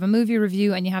like, you have a movie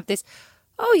review and you have this.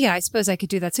 Oh yeah, I suppose I could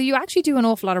do that. So you actually do an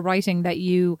awful lot of writing that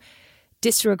you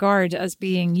disregard as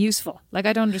being useful. Like,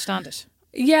 I don't understand it.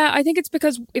 Yeah, I think it's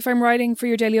because if I'm writing for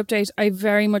your daily update, I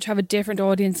very much have a different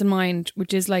audience in mind,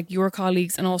 which is like your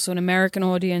colleagues and also an American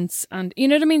audience. And you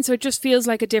know what I mean? So it just feels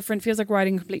like feels like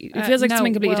writing completely. It feels like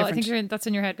something completely different. I think that's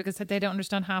in your head because they don't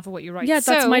understand half of what you write. Yeah,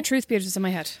 that's my truth, Beatrice, in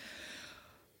my head.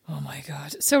 Oh my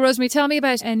God. So Rosemary, tell me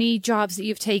about any jobs that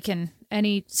you've taken.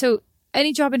 Any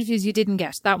job interviews you didn't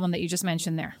get. That one that you just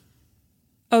mentioned there.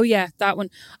 Oh yeah, that one.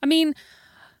 I mean,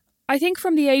 I think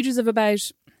from the ages of about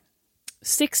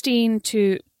 16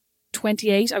 to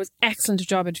 28, I was excellent at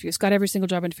job interviews. Got every single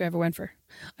job interview I ever went for.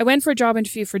 I went for a job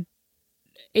interview for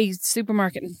a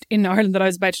supermarket in Ireland that I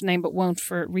was about to name, but won't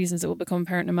for reasons that will become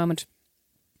apparent in a moment.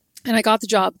 And I got the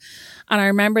job. And I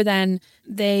remember then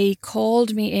they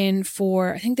called me in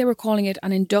for, I think they were calling it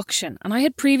an induction. And I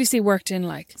had previously worked in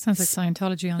like... Sounds like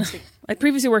Scientology, honestly. I'd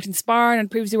previously worked in Spar and I'd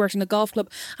previously worked in a golf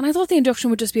club. And I thought the induction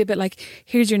would just be a bit like,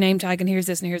 here's your name tag and here's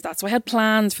this and here's that. So I had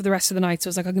plans for the rest of the night. So I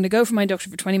was like, I'm going to go for my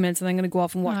induction for 20 minutes and then I'm going to go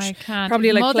off and watch. I can't.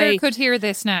 Probably like Mother could hear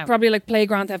this now. Probably like play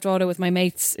Grand Theft Auto with my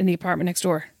mates in the apartment next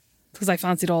door. Because I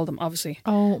fancied all of them, obviously.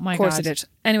 Oh my God. Of course I did.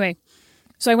 Anyway,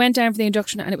 so I went down for the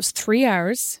induction and it was 3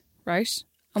 hours, right?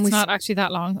 And it's not actually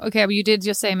that long. Okay, but you did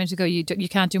just say a minute ago you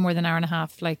can't do more than an hour and a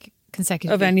half, like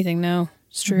consecutively. Of anything, no.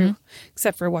 It's true.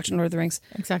 Except for watching Lord of the Rings.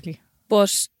 Exactly. But,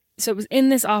 so it was in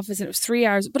this office and it was 3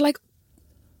 hours. But like,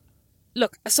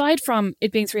 look, aside from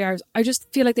it being 3 hours, I just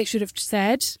feel like they should have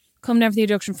said, come down for the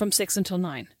induction from 6 until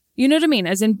 9. You know what I mean?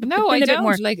 As in, no, I a bit don't.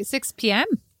 More. Like 6 p.m.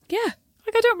 Yeah.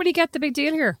 Like I don't really get the big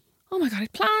deal here. Oh my God, I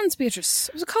had plans, Beatrice.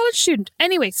 I was a college student.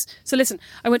 Anyways, so listen,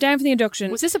 I went down for the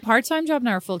induction. Was this a part-time job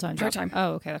now or a full-time job? Part-time.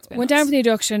 Oh, okay, that's been Went down for the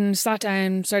induction, sat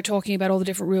down, started talking about all the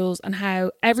different rules and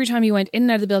how every time you went in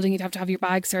and out of the building, you'd have to have your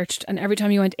bag searched. And every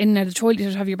time you went in and out of the toilet, you'd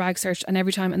have to have your bag searched. And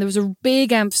every time, and there was a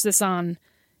big emphasis on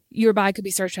your bag could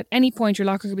be searched at any point, your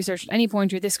locker could be searched at any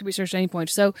point, your this could be searched at any point.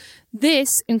 So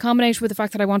this, in combination with the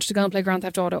fact that I wanted to go and play Grand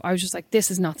Theft Auto, I was just like,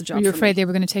 this is not the job. Were you for afraid me. they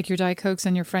were going to take your Diet Cokes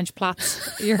and your French plats,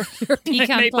 your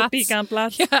pecan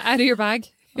plats, Yeah, out of your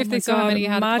bag? If they saw how many you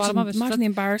had at the bottom of it. Imagine the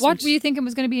embarrassment. What were you thinking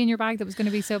was going to be in your bag that was going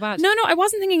to be so bad? No, I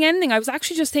wasn't thinking anything. I was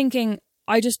actually just thinking,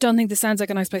 I just don't think this sounds like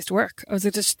a nice place to work. I was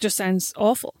like, this just sounds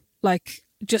awful. Like,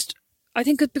 just, I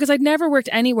think because I'd never worked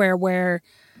anywhere where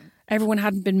everyone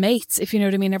hadn't been mates, if you know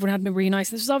what I mean. Everyone hadn't been really nice.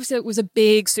 This was obviously, it was a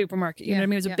big supermarket, you know what I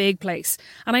mean? It was a big place.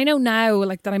 And I know now,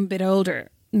 like, that I'm a bit older.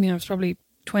 You know, I was probably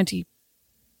 20.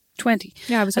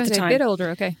 Yeah, I was going to say a bit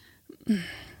older, okay.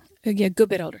 Yeah, a good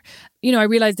bit older. You know, I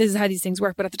realised this is how these things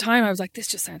work. But at the time, I was like, this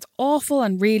just sounds awful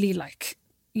and really, like,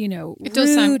 you know, it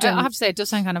does sound. I have to say, it does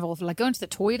sound kind of awful. Like going to the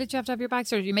toilet, you have to have your bag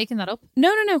searched. Are you making that up?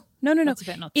 No. That's a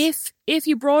bit nuts. If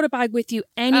you brought a bag with you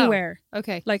anywhere,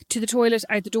 okay, like to the toilet,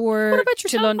 out the door, what about your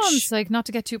to tampons? Lunch? Like not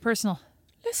to get too personal.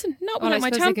 Listen, not well, without my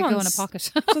tampons. They could go in a pocket.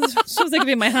 Suppose they could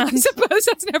be in my hand. I suppose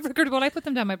that's never good. Well, I put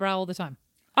them down my bra all the time.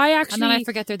 And then I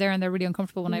forget they're there and they're really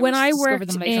uncomfortable when I discover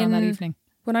them later on that evening.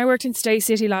 When I worked in Stay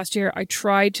City last year, I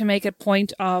tried to make a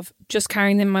point of just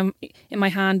carrying them in my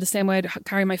hand the same way I'd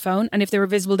carry my phone. And if they were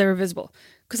visible, they were visible.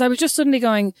 Because I was just suddenly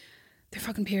going, they're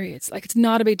fucking periods. Like, it's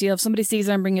not a big deal. If somebody sees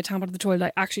I'm bringing a tampon to the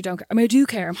toilet, I actually don't care. I mean, I do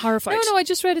care. I'm horrified. No, I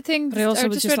just read a thing. But I also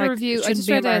just read a review. I just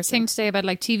read a thing today about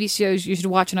like TV shows you should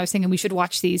watch. And I was thinking we should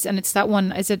watch these. And it's that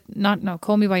one. Is it not? No,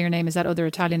 Call Me By Your Name is that other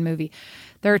Italian movie.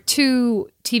 There are 2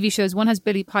 TV shows. One has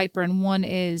Billy Piper and one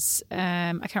is,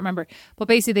 I can't remember. But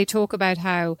basically they talk about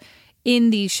how in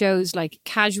these shows, like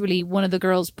casually, one of the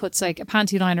girls puts like a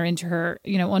panty liner into her,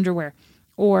 you know, underwear.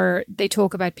 Or they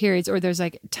talk about periods, or there's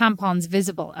like tampons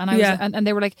visible, and I was, and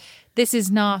they were like, "This is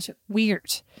not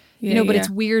weird, you know." But it's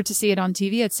weird to see it on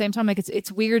TV at the same time. Like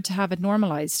it's weird to have it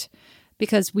normalized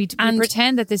because we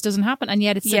pretend that this doesn't happen, and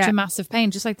yet it's such a massive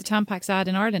pain. Just like the Tampax ad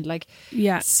in Ireland, like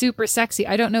super sexy.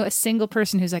 I don't know a single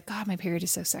person who's like, "God, my period is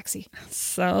so sexy."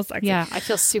 So sexy. Yeah, I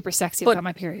feel super sexy about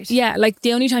my period. Yeah, like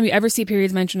the only time you ever see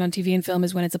periods mentioned on TV and film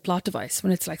is when it's a plot device,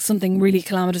 when it's like something really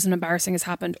calamitous and embarrassing has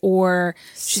happened, or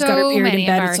she's got her period in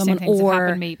bed with someone, things have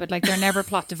happened to me, but like they're never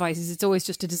plot devices. It's always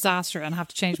just a disaster, and I have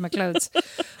to change my clothes.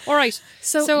 All right,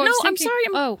 so no, thinking, I'm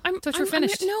sorry. I thought you were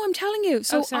finished. No, I'm telling you.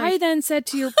 So I then said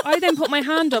to you, I then put my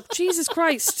hand up. Jesus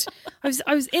Christ!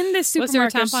 I was in this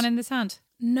supermarket. Was there a tampon in this hand?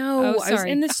 No, I was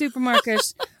in the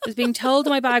supermarket. I was being told that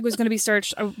my bag was going to be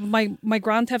searched. My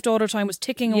Grand Theft Auto time was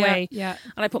ticking away. Yeah.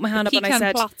 And I put my hand up and I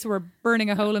said, plots were burning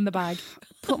a hole in the bag.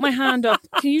 Put my hand up.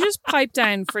 Can you just pipe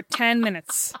down for 10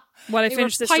 minutes while I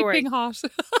finish the story? Piping hot.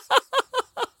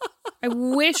 I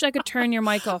wish I could turn your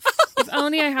mic off. If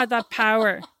only I had that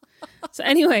power. So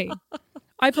anyway,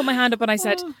 I put my hand up and I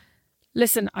said,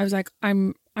 listen, I was like,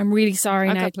 I'm really sorry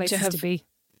I've now got places to have to be.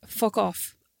 Fuck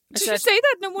off. Did you say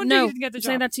that? No wonder you didn't get the job.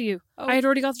 I'm saying that to you. Oh. I had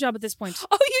already got the job at this point.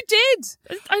 Oh, you did?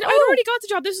 I'd already got the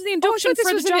job. This was the induction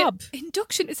for the job.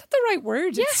 Induction? Is that the right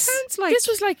word? Yes. It sounds like... This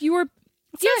was like you were...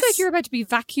 It sounds like you're about to be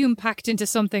vacuum packed into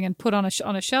something and put on a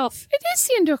shelf. It is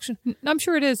the induction. I'm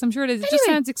sure it is. Anyway, it just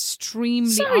sounds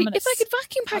extremely ominous. If I could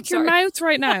vacuum pack your mouth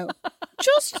right now.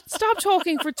 Just stop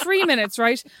talking for 3 minutes,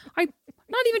 right?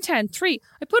 Not even 10, 3.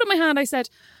 I put up my hand, I said,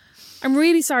 I'm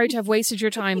really sorry to have wasted your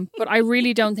time, but I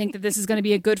really don't think that this is going to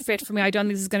be a good fit for me. I don't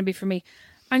think this is going to be for me.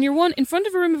 And your one in front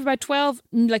of a room of about 12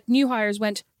 like new hires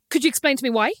went, could you explain to me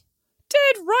why?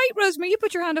 Dead right, Rosemary. You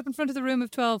put your hand up in front of the room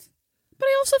of 12. But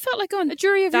I also felt like a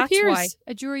jury of your peers. Why.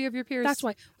 A jury of your peers. That's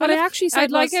why. What I actually said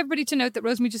I'd like everybody to note that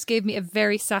Rosemary just gave me a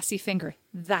very sassy finger.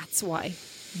 That's why.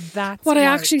 That's what why. I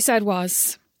actually said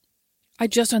was, I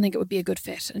just don't think it would be a good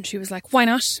fit. And she was like, why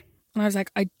not? And I was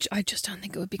like, I just don't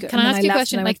think it would be good. Can I ask you a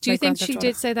question? Like, do you think she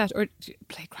did say that? Or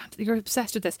playground? You're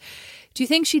obsessed with this. Do you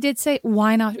think she did say,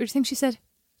 why not? Or do you think she said,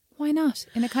 why not?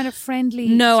 In a kind of friendly...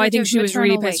 No, I think she was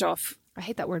really pissed off. I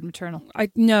hate that word, maternal. I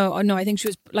think she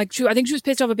was like, I think she was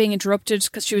pissed off at being interrupted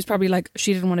because she was probably like,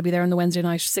 she didn't want to be there on the Wednesday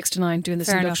night, 6 to 9, doing this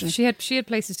induction. She had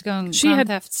places to go and grand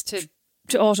thefts to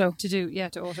auto. To do, yeah,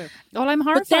 to auto. Oh, I'm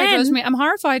horrified, Rosemary. I'm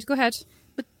horrified. Go ahead.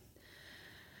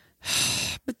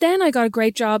 But then I got a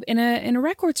great job in a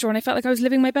record store and I felt like I was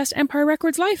living my best Empire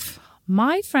Records life.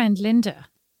 My friend Linda,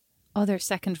 other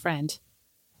second friend,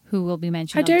 who will be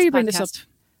mentioned How on dare this you bring podcast, this up?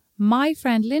 My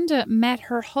friend Linda met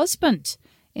her husband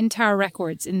in Tower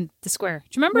Records in the square.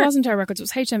 Do you remember? It wasn't Tower Records, it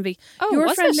was HMV. Oh, your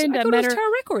was friend it? Linda I thought met it was her.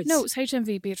 Tower Records. No, it was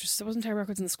HMV, Beatrice. It wasn't Tower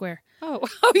Records in the square. Oh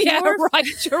yeah,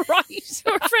 right. You're right.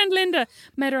 Your friend Linda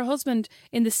met her husband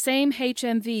in the same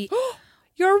HMV.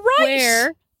 You're right.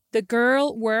 Where the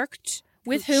girl worked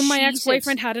with whom my cheated.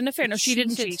 ex-boyfriend had an affair. No, she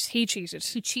didn't cheat. He cheated.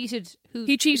 Who cheated?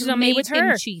 He cheated who on me with made him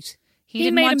her. Cheat.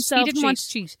 He made himself He didn't want to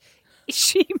cheat.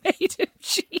 She made him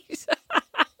cheat.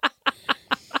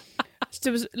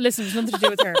 Listen, there's nothing to do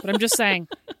with her, but I'm just saying.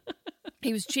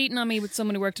 He was cheating on me with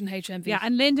someone who worked in HMV. Yeah,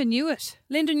 and Linda knew it.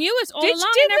 Linda knew it all Did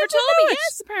along. Linda Never told me. know it?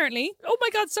 Yes, apparently. Oh my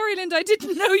God, sorry, Linda. I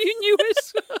didn't know you knew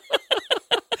it.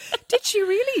 Did she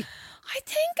really? I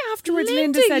think afterwards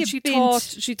Linda, Linda said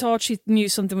she thought she knew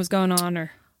something was going on.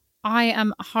 Or I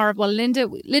am horrible. Well, Linda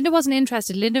wasn't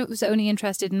interested. Linda was only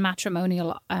interested in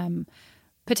matrimonial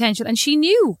potential, and she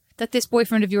knew that this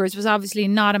boyfriend of yours was obviously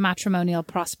not a matrimonial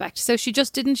prospect. So she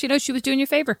just didn't. She was doing you a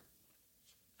favour.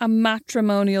 A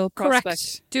matrimonial prospect.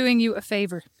 Correct. Doing you a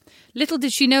favour. Little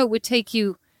did she know it would take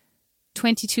you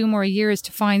 22 more years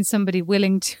to find somebody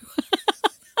willing to.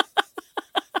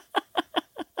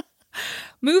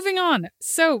 Moving on.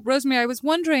 So, Rosemary, I was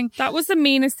wondering... That was the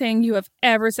meanest thing you have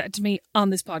ever said to me on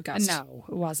this podcast. No,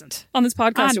 it wasn't. On this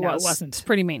podcast, no, it wasn't. It's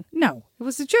pretty mean. No, it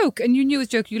was a joke. And you knew it was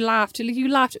a joke. You laughed. You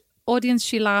laughed. Audience,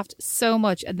 she laughed so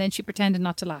much and then she pretended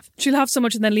not to laugh. She laughed so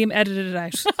much and then Liam edited it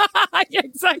out. Yeah,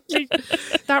 exactly.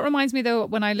 That reminds me though,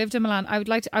 when I lived in Milan,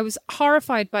 I was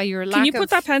horrified by your lack of... Can you put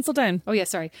that pencil down? Oh yeah,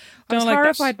 sorry. I was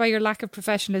horrified by your lack of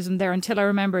professionalism there until I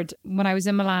remembered when I was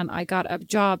in Milan, I got a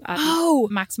job at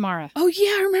Max Mara. Oh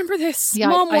yeah, I remember this. Yeah,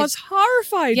 Mom was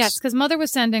horrified. Yes, because Mother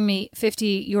was sending me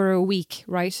 €50 a week,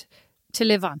 right, to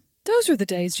live on. Those were the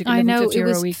days you could live on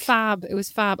 €50 a week. Fab. It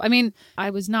was fab. I mean, I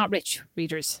was not rich,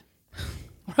 readers.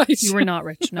 Right. You were not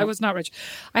rich. No. I was not rich.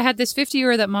 I had this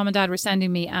 €50 that Mom and Dad were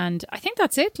sending me, and I think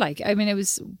that's it. Like, I mean, I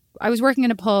was working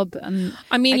in a pub, and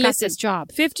I got this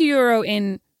job. €50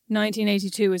 in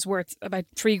 1982 is worth about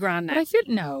 $3,000 now. But I feel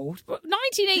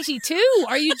 1982.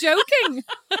 Are you joking?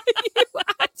 You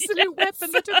absolute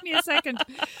weapon. That took me a second.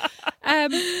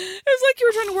 It was like you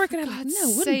were trying to work it out. No,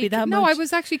 it wouldn't be that much. No, I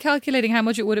was actually calculating how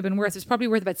much it would have been worth. It's probably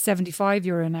worth about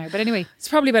 €75 now. But anyway, it's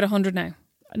probably about 100 now.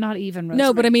 Not even. Rosemary.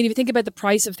 No, but I mean, if you think about the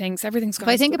price of things, everything's gone.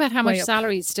 If I think about how much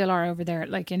salaries still are over there,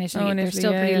 like in Italy, they're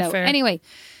still pretty low. Fair. Anyway,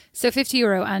 so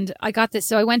 €50, and I got this.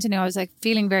 So I went in there. I was like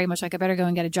feeling very much like I better go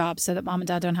and get a job so that Mom and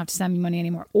Dad don't have to send me money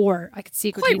anymore, or I could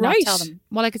secretly not tell them.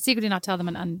 Well, I could secretly not tell them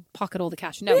and pocket all the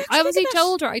cash. No, I obviously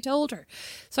told her. I told her.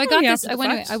 So I got this.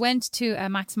 I went to a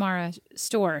Max Mara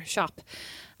shop,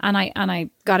 and I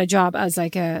got a job as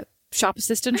like a shop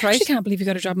assistant, right? I can't believe you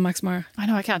got a job in Max Mara. I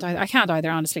know, I can't either,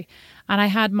 honestly. And I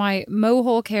had my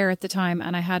mohawk hair at the time,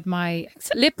 and I had my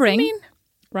lip ring,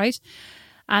 right?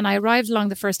 And I arrived along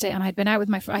the first day, and I'd been out with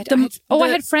my friend. I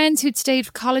had friends who'd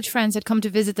stayed, college friends had come to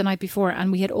visit the night before, and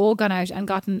we had all gone out and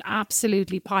gotten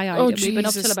absolutely pie-eyed. Oh, We'd been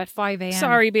up till about 5 a.m.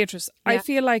 Sorry, Beatrice. Yeah. I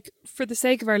feel like, for the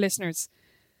sake of our listeners,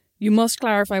 you must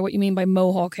clarify what you mean by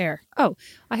mohawk hair. Oh,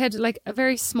 I had like a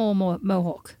very small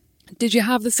mohawk. Did you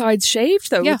have the sides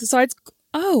shaved though? Yeah. With the sides.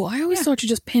 Oh, I always thought you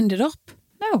just pinned it up.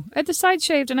 No, I had the sides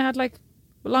shaved and I had like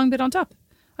a long bit on top.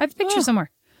 I have a picture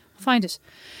somewhere. I'll find it.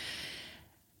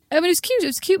 I mean, it was cute. It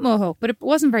was a cute mohawk, but it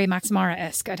wasn't very Max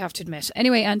Mara-esque, I'd have to admit.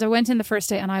 Anyway, and I went in the first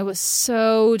day and I was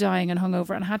so dying and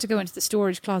hungover and I had to go into the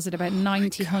storage closet about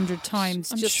 100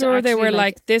 times. I'm sure they were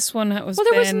like, this one was Well,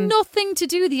 there was nothing to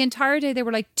do the entire day. They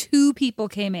were like 2 people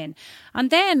came in. And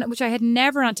then, which I had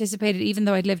never anticipated, even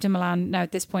though I'd lived in Milan now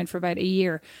at this point for about a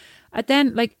year. And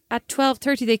then, like, at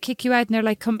 12:30, they kick you out and they're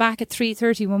like, come back at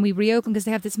 3:30 when we reopen because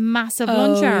they have this massive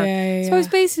lunch hour. Yeah. So I was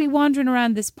basically wandering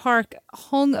around this park,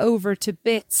 hung over to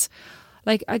bits,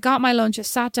 Like, I got my lunch, I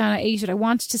sat down, I ate it, I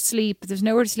wanted to sleep, but there's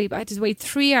nowhere to sleep. I had to wait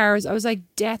 3 hours. I was like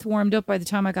death warmed up by the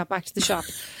time I got back to the shop.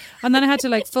 And then I had to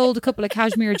like fold a couple of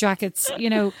cashmere jackets, you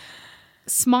know,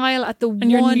 smile at the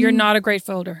And one. you're not a great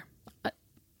folder.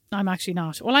 I'm actually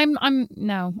not. Well,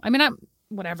 no. I mean, I'm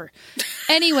whatever.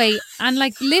 Anyway, and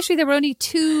like literally there were only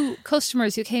 2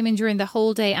 customers who came in during the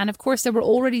whole day. And of course there were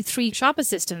already 3 shop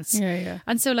assistants. Yeah.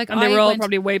 And so like And they were all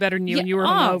probably way better than you and you were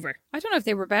hungover. I don't know if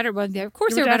they were better, but of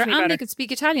course They they were were better. definitely And better. they could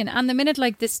speak Italian. And the minute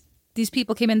like these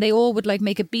people came in, they all would like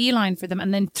make a beeline for them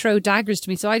and then throw daggers to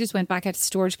me. So I just went back out to the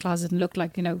storage closet and looked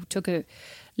like, you know,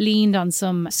 leaned on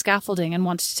some scaffolding and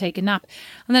wanted to take a nap.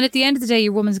 And then at the end of the day,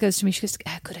 your woman goes to me, she goes,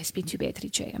 could I speak to you,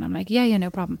 Beatrice? And I'm like, yeah, no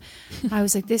problem. I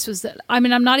was like, I'm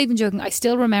not even joking. I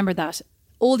still remember that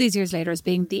all these years later as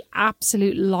being the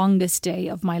absolute longest day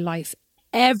of my life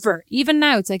ever. Even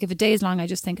now, it's like if a day is long, I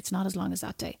just think it's not as long as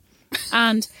that day.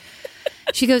 And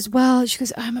she goes,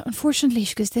 unfortunately,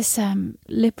 she goes, this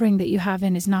lip ring that you have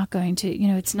in is not going to, you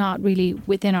know, it's not really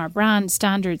within our brand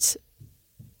standards.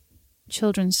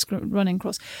 Children's running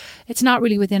cross. It's not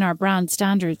really within our brand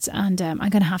standards, and I'm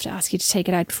going to have to ask you to take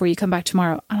it out before you come back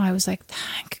tomorrow. And I was like,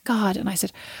 thank God. And I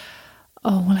said,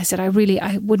 I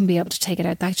wouldn't be able to take it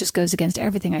out. That just goes against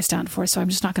everything I stand for. So I'm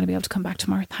just not going to be able to come back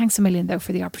tomorrow. Thanks a million though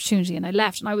for the opportunity. And I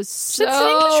left, and I was so It's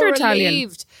English or Italian?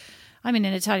 relieved. I mean,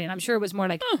 in Italian. I'm sure it was more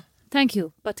like, thank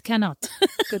you, but cannot.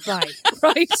 Goodbye.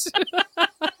 Right.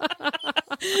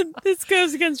 This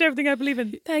goes against everything I believe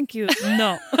in. Thank you.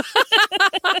 No.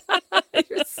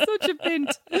 You're such a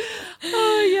bint.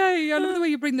 Oh yeah, I love the way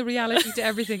you bring the reality to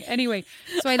everything. Anyway,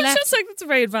 so I left. It's just like it's a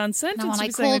very advanced sentence. No, and to I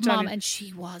be saying called Italian. Mom, and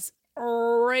she was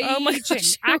raging. Oh my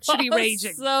gosh, Actually was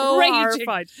raging. So Raging.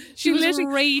 horrified. She was literally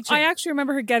raging. I actually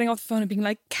remember her getting off the phone and being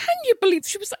like, "Can you believe?"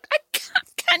 She was like, "I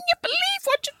can't. Can you believe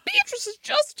what Beatrice is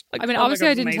just?" Like, I mean, oh my obviously, God,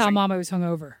 I it was didn't tell amazing. Mom I was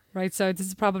hungover, right? So this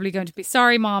is probably going to be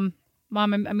sorry, Mom.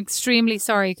 Mom, I'm extremely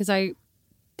sorry because I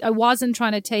wasn't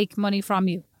trying to take money from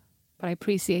you, but I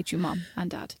appreciate you, Mom and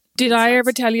Dad. Did I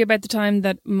ever tell you about the time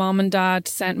that Mom and Dad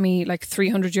sent me like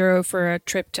 €300 for a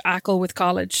trip to Achill with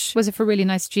college? Was it for really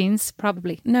nice jeans?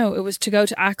 Probably. No, it was to go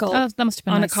to Achill Oh, that must have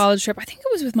been on nice. a college trip. I think it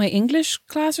was with my English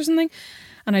class or something,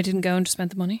 and I didn't go and just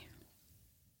spent the money.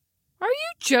 Are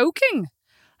you joking?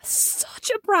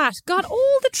 Such a brat. Got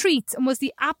all the treats and was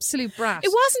the absolute brat.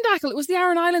 It wasn't Achill, it was the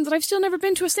Aran Islands, and I've still never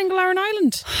been to a single Aran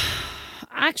Island.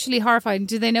 Actually horrifying.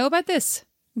 Do they know about this?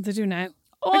 They do now.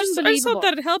 I just Unbelievable. thought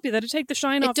that it'd help you, that it'd take the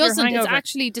shine It off your doesn't. hangover. It's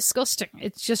actually disgusting.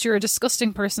 It's just you're a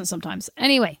disgusting person sometimes.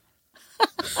 Anyway.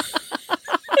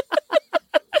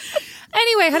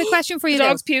 Anyway, I had a question for you. The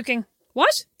dog's though. puking.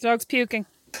 What? The dog's puking.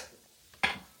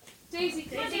 Daisy,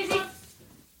 come on, Daisy. Come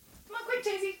on, quick,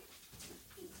 Daisy.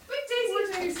 Quick,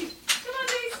 Daisy. Come on,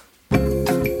 Daisy.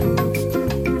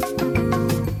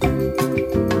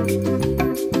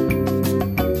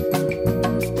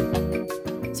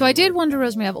 So I did wonder,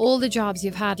 Rosemary, of all the jobs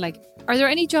you've had, like, are there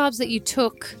any jobs that you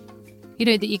took, you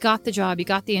know, that you got the job, you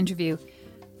got the interview,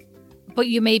 but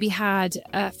you maybe had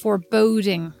a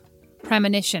foreboding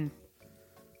premonition,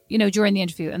 you know, during the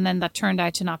interview, and then that turned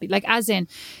out to not be, like, as in,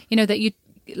 you know, that you,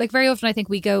 like, very often I think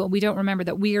we go and we don't remember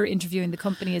that we're interviewing the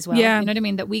company as well. Yeah. You know what I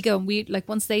mean? That we go and we, like,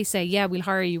 once they say, yeah, we'll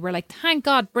hire you, we're like, thank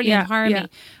God, brilliant, hire me.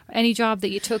 Any job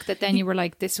that you took that then you were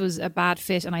like, this was a bad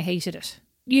fit and I hated it.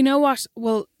 You know what?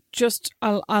 Well, just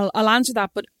I'll answer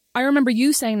that, but I remember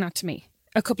you saying that to me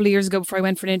a couple of years ago before I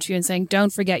went for an interview and saying,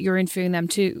 don't forget you're interviewing them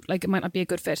too. Like, it might not be a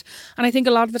good fit. And I think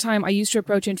a lot of the time I used to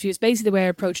approach interviews basically the way I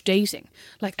approach dating.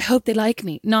 Like, I hope they like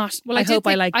me, not I hope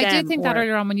I like them. I did think that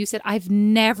earlier on when you said, I've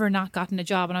never not gotten a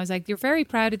job. And I was like, you're very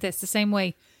proud of this, the same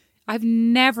way I've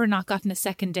never not gotten a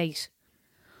second date.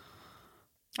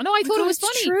 I know, I thought it was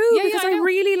funny. True, Yeah, because yeah, I know.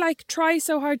 really like try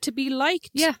so hard to be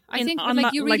liked. Yeah, I think on like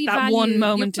that, you really like that value one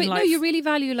moment in life. No, you really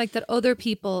value like that other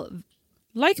people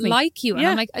like me, like you, and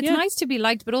Yeah, I'm like, it's yeah. nice to be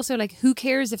liked, but also like, who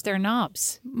cares if they're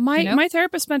knobs? My you know? my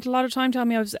therapist spent a lot of time telling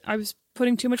me I was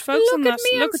putting too much focus Look on at that.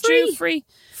 me, Look I'm at you,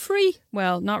 free.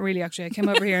 Well, not really. Actually, I came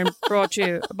over here and brought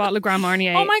you a bottle of Grand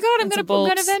Marnier. Oh my God, I'm and some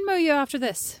gonna bulbs. Venmo you after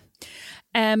this.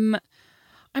 I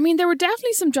mean, there were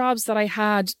definitely some jobs that I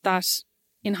had that,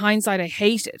 in hindsight, I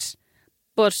hated.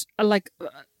 But like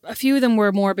a few of them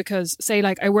were more because, say,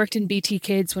 like I worked in BT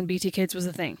Kids when BT Kids was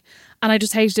a thing, and I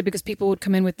just hated it because people would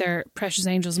come in with their Precious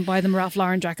Angels and buy them Ralph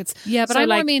Lauren jackets. Yeah, but So, I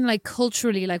like, mean like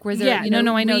culturally, like where there, Yeah, you know,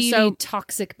 no, I know. really So-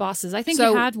 toxic bosses. I think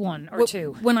So you had one or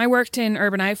two. When I worked in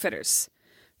Urban Outfitters,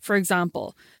 for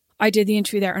example, I did the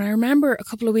interview there, and I remember a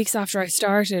couple of weeks after I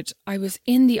started, I was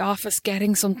in the office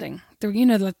getting something. There, you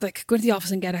know, like go to the office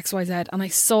and get XYZ, and I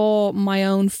saw my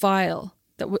own file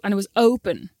and it was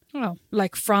open. Oh,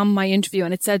 Like from my interview,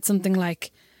 and it said something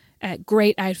like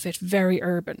great outfit, very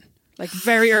urban. Like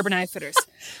very urban outfitters.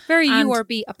 Very And-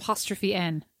 URB apostrophe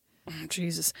N. Oh,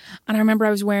 Jesus. And I remember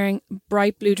I was wearing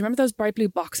bright blue. Do you remember those bright blue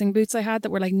boxing boots I had that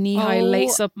were like knee-high,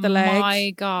 lace up the leg? My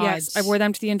God. Yes, I wore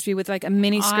them to the interview with like a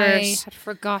mini skirt. I had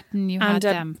forgotten you had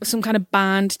them. Some kind of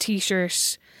band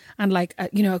t-shirt and like a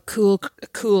cool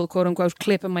quote unquote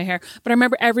clip in my hair. But I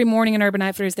remember every morning in Urban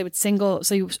Outfitters they would single.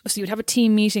 So you would have a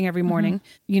team meeting every morning.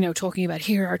 Talking about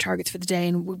here are our targets for the day,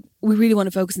 and we really want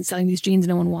to focus on selling these jeans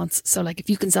no one wants. So like if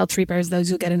you can sell 3 pairs of those,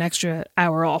 you'll get an extra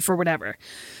hour off or whatever.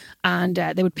 And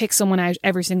they would pick someone out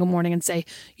every single morning and say,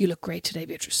 "You look great today,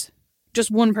 Beatrice." Just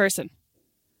one person.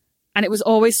 And it was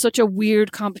always such a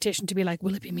weird competition to be like,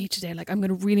 will it be me today? Like, I'm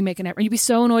going to really make an effort. And you'd be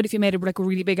so annoyed if you made like a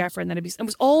really big effort. And then it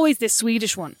was always this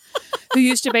Swedish one who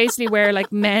used to basically wear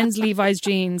like men's Levi's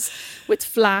jeans with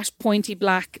flat, pointy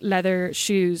black leather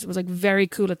shoes. It was like very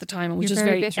cool at the time. It was just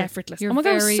very effortless. You're oh my God,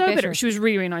 it was very so bitter. bitter. She was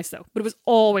really, really nice though. But it was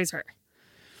always her.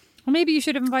 Well, maybe you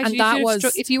should have invited. And You that should have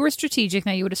was- if you were strategic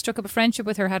now, you would have struck up a friendship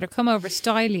with her, had her come over,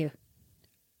 style you.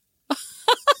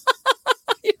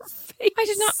 I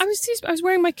did not. I was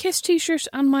wearing my Kiss t-shirt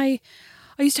and I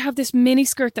used to have this mini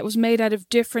skirt that was made out of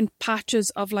different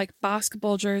patches of like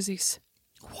basketball jerseys.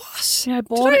 What? Yeah, I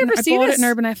bought it. ever see I bought this? it in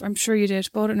Urban Outfitters. I'm sure you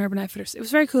did. Bought it in Urban Outfitters. It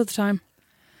was very cool at the time.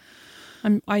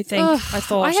 I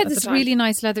thought I had at this the time. really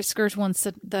nice leather skirt once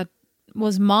that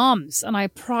was Mom's, and I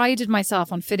prided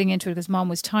myself on fitting into it because Mom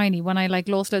was tiny. When I like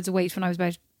lost loads of weight when I was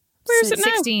about Where is it now?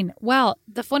 16. Well,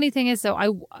 the funny thing is though,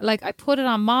 I put it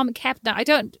on. Mom kept that. I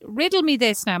don't riddle me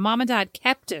this now. Mom and Dad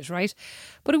kept it, right?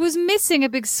 But it was missing a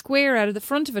big square out of the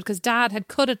front of it because Dad had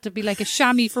cut it to be like a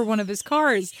chamois for one of his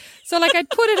cars. So like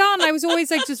I'd put it on. I was always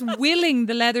like just willing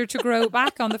the leather to grow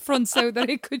back on the front so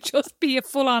that it could just be a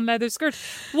full-on leather skirt.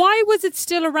 Why was it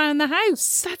still around the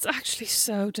house? That's actually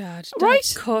so Dad. Dad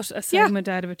Right? cut a segment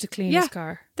out of it to clean his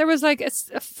car. There was like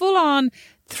a full-on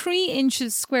 3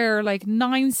 inches square, like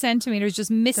 9 centimeters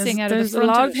just missing out of the There's front a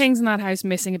lot of of it. things in that house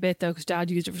missing a bit though because Dad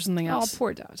used it for something Oh, else.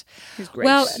 poor Dad. He's great.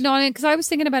 Well, no, because I was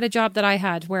thinking about a job that I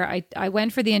had where I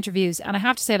went for the interviews, and I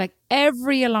have to say, like,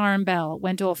 every alarm bell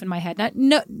went off in my head.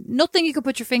 Now, nothing you could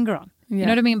put your finger on. You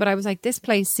know what I mean? But I was like, this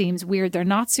place seems weird. They're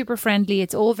not super friendly.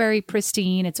 It's all very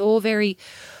pristine. It's all very,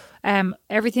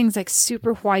 everything's like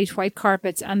super white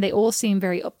carpets, and they all seem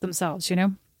very up themselves, you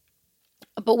know?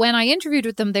 But when I interviewed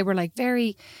with them, they were like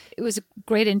it was a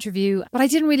great interview, but I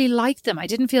didn't really like them. I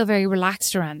didn't feel very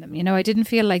relaxed around them. You know, I didn't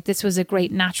feel like this was a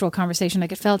great natural conversation.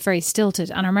 Like it felt very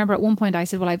stilted. And I remember at one point I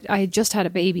said, well, I had just had a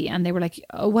baby, and they were like,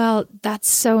 oh, well, that's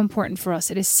so important for us.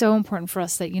 It is so important for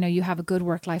us that, you know, you have a good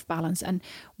work-life balance, and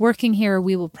working here,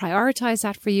 we will prioritize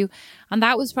that for you. And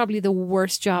that was probably the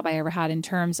worst job I ever had in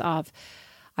terms of,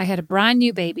 I had a brand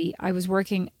new baby. I was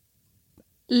working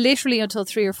literally until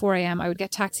 3 or 4 a.m. I would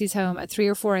get taxis home at 3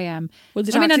 or 4 a.m. Will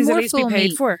the and taxis at more least be fool paid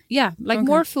me. for? Yeah, like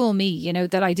more fool me, you know,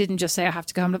 that I didn't just say I have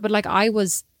to go home. But like I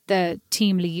was the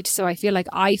team lead, so I feel like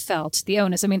I felt the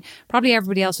onus. I mean, probably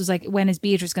everybody else was like, when is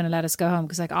Beatrice going to let us go home?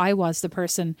 Because like I was the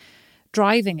person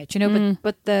driving it, you know,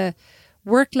 but the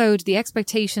workload, the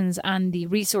expectations and the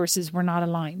resources were not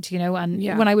aligned, you know. And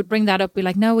when I would bring that up, be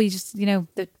like, no, we just, you know,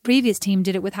 the previous team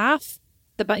did it with half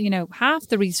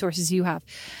the resources you have.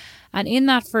 And in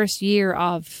that first year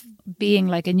of being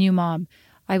like a new mom,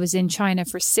 I was in China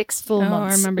for 6 full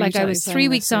months. I remember like you I was saying 3 this,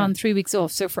 weeks on, 3 weeks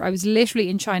off. So I was literally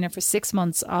in China for 6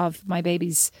 months of my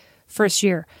baby's first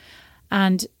year.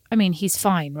 And I mean, he's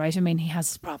fine, right? I mean, he has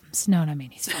his problems. No, I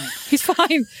mean, he's fine. He's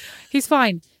fine. He's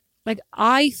fine. Like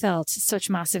I felt such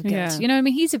massive guilt. Yeah. You know what I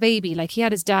mean? He's a baby. Like he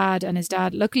had his dad, and his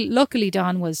dad, luckily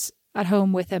Don was at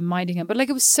home with him, minding him. But like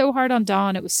it was so hard on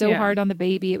Don. It was so hard on the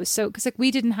baby. It was so, because like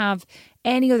we didn't have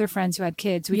any other friends who had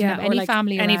kids. We didn't have any like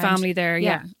family any around. family there.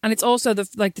 Yeah. And it's also the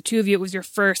two of you. It was your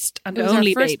first and It was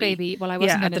only our first baby. Well, I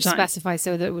wasn't at going to the time. specify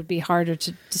so that it would be harder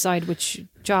to decide which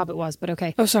job it was. But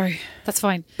okay, Oh, sorry. that's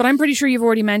fine. But I'm pretty sure you've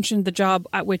already mentioned the job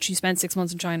at which you spent 6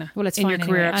 months in China. Well, it's in fine your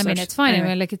career anyway. I mean, episode. it's fine Anyway.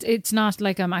 anyway. Like it's not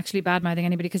like I'm actually bad mouthing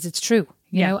anybody, because it's true,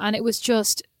 you know. And it was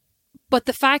just, but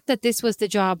the fact that this was the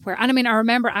job where, and I mean, I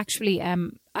remember actually at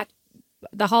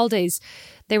the holidays,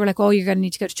 they were like, "Oh, you're going to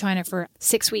need to go to China for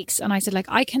 6 weeks," and I said, "Like,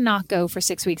 I cannot go for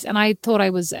 6 weeks." And I thought I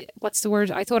was, what's the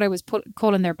word? I thought I was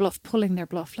calling their bluff, pulling their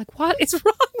bluff. Like, what is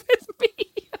wrong with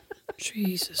me?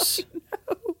 Jesus.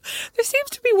 There seems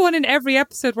to be one in every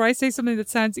episode where I say something that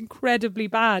sounds incredibly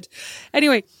bad.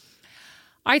 Anyway,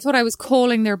 I thought I was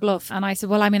calling their bluff. And I said,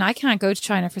 well, I mean, I can't go to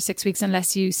China for 6 weeks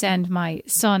unless you send my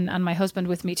son and my husband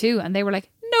with me too. And they were like,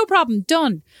 no problem,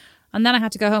 done. And then I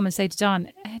had to go home and say to Don,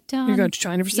 Don, You're going to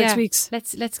China for 6 weeks.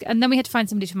 Let's, and then we had to find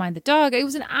somebody to mind the dog. It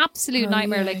was an absolute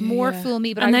nightmare. Fool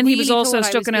me. But and then he was also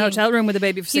stuck in a hotel room with a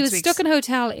baby for 6 weeks. He was stuck in a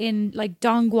hotel in like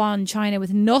Dongguan, China,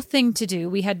 with nothing to do.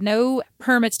 We had no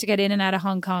permits to get in and out of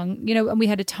Hong Kong, and we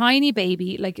had a tiny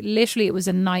baby. Like literally, it was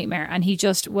a nightmare. And he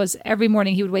just was, every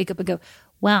morning he would wake up and go,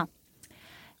 well,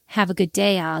 have a good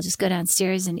day. I'll just go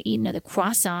downstairs and eat another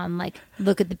croissant, like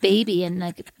look at the baby and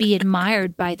like be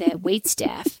admired by the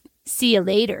waitstaff. See you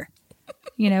later.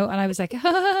 And I was like,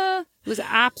 it was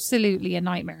absolutely a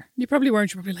nightmare. You probably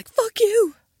weren't. You were probably like, fuck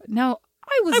you. No,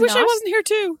 I was I wish I wasn't here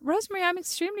too. Rosemary, I'm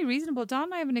extremely reasonable. Don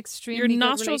and I have an extremely Your good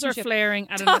nostrils are relationship. flaring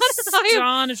at an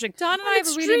astonishing. Don and I have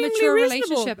a really mature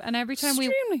relationship. And every time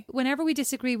whenever we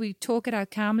disagree, we talk it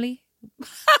out calmly.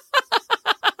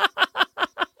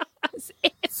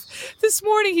 This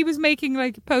morning he was making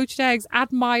like poached eggs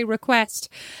at my request,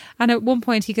 and at one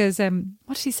point he goes,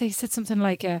 what did he say? He said something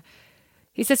like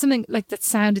that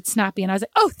sounded snappy, and I was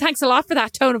like, oh, thanks a lot for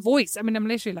that tone of voice. I mean, I'm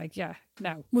literally like, yeah,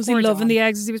 no. Was he loving the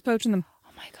eggs as he was poaching them?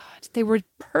 Oh my God, they were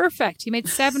perfect. He made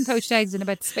 7 poached eggs in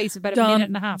about the space of about a minute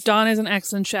and a half. Don is an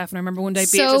excellent chef, and I remember one day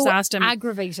Beatrice asked him,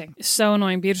 aggravating, so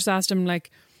annoying. Beatrice asked him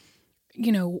like,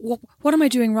 what am I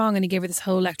doing wrong? And he gave her this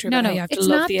whole lecture about how you have to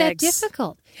love the eggs. It's not that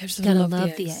difficult. You just gotta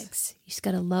love the eggs. You just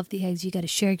gotta love the eggs. You gotta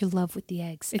share your love with the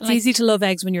eggs. It's easy to love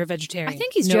eggs when you're a vegetarian. I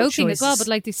think he's joking as well, but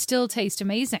like they still taste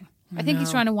amazing. I think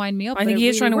he's trying to wind me up. I think he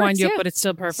is trying to wind you up, but it's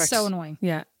still perfect. So annoying.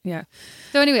 Yeah.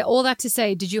 So anyway, all that to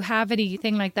say, did you have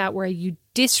anything like that where you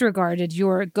disregarded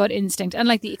your gut instinct and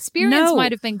like the experience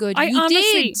might have been good?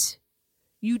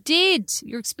 You did.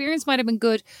 Your experience might have been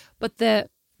good, but the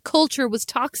culture was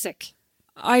toxic.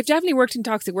 I've definitely worked in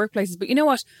toxic workplaces, but you know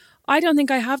what? I don't think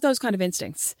I have those kind of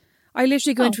instincts. I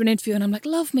literally go into an interview and I'm like,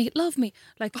 love me.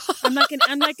 Like I'm like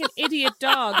an idiot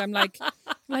dog. I'm like,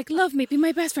 love me, be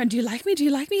my best friend. Do you like me?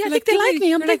 I think they like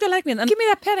me. They like me. And give me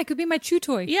that pen. It could be my chew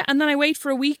toy. Yeah, and then I wait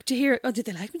for a week to hear, oh, did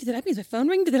they like me? Is my phone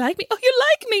ringing? Did they like me? Oh, you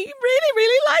like me. He really,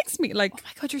 really likes me. Like, oh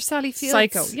my God, you're Sally Fields.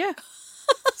 Psycho. Yeah.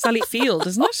 Sally Field,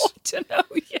 isn't it? I don't know.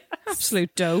 Yes.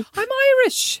 Absolute dope. I'm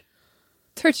Irish.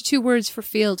 32 words for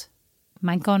field.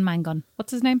 Mangon.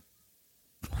 What's his name?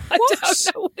 I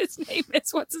don't know what his name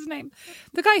is. What's his name?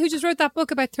 The guy who just wrote that book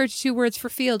about 32 words for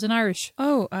field in Irish.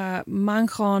 Oh,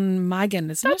 Manchon Magan,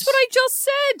 isn't it? That's what I just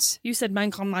said. You said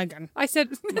Manchon Magan. I said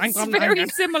it's very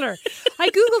similar. I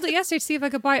googled it yesterday to see if I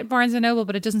could buy it at Barnes & Noble,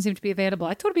 but it doesn't seem to be available.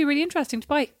 I thought it'd be really interesting to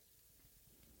buy.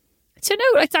 So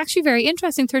no, it's actually very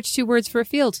interesting, 32 words for a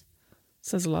field.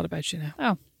 Says a lot about you now.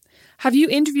 Oh. Have you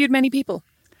interviewed many people?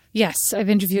 Yes, I've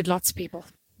interviewed lots of people.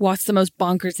 What's the most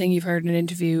bonkers thing you've heard in an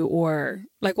interview, or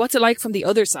like what's it like from the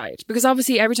other side? Because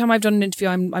obviously every time I've done an interview,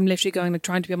 I'm literally going like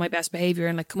trying to be on my best behaviour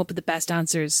and like come up with the best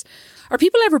answers. Are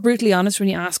people ever brutally honest when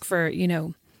you ask for,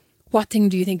 what thing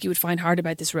do you think you would find hard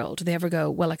about this role? Do they ever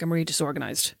go, well, like I'm really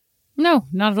disorganised? No,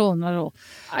 not at all.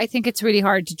 I think it's really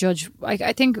hard to judge.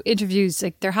 I think interviews,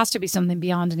 like there has to be something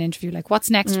beyond an interview. Like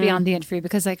what's next beyond the interview?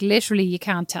 Because like literally you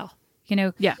can't tell.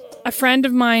 Yeah. A friend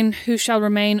of mine who shall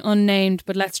remain unnamed,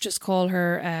 but let's just call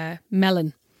her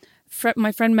Melon.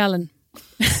 My friend Melon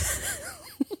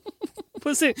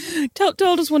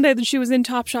told us one day that she was in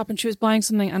Topshop and she was buying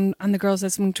something and the girl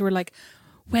said something to her like,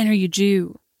 when are you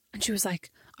due? And she was like,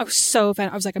 I was so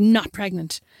offended. I was like, I'm not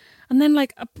pregnant. And then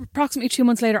like approximately 2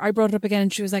 months later, I brought it up again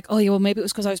and she was like, oh yeah, well maybe it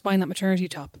was because I was buying that maternity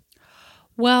top.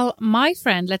 Well, my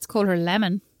friend, let's call her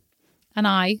Lemon, and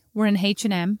I were in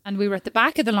H&M and we were at the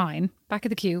back of the line, back of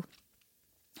the queue.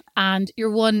 And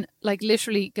your one like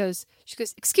literally she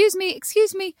goes, excuse me.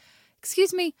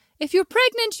 If you're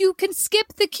pregnant, you can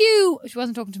skip the queue. She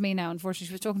wasn't talking to me now, unfortunately.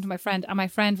 She was talking to my friend. And my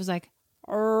friend was like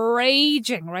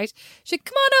raging, right? She said,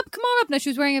 come on up. Now she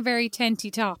was wearing a very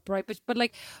tenty top, right? But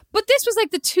this was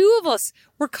like the two of us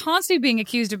were constantly being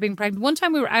accused of being pregnant. One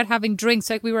time we were out having drinks,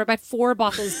 like we were about 4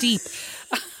 bottles deep.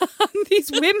 And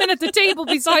these women at the table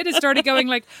beside us started going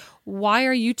like, why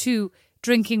are you two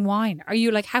drinking wine? Are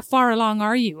you like, how far along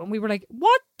are you? And we were like,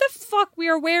 what the fuck? We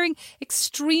are wearing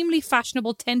extremely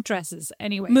fashionable tent dresses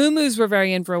anyway. Muumuus were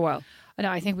very in for a while. I know,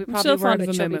 I think we probably were a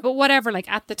bit chubby, but whatever, like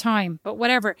at the time, but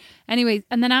whatever. Anyway,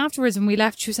 and then afterwards when we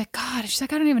left, she was like, I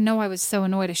don't even know, I was so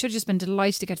annoyed. I should have just been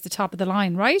delighted to get to the top of the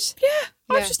line, right? Yeah.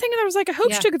 I was just thinking, I was like, I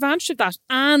hope she took advantage of that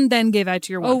and then gave out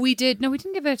to your one. Oh, we did. No, we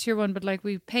didn't give out to your one, but like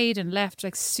we paid and left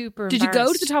like super Did you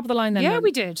go to the top of the line then? Yeah,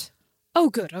 we did. Oh,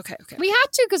 good. Okay. We had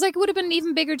to, because like it would have been an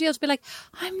even bigger deal to be like,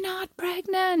 I'm not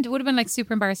pregnant. It would have been like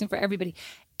super embarrassing for everybody.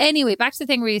 Anyway, back to the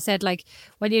thing where you said like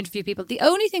when you interview people, the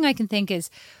only thing I can think is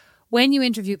when you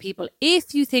interview people,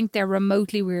 if you think they're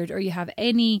remotely weird or you have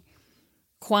any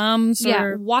qualms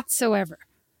or whatsoever,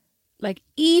 like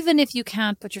even if you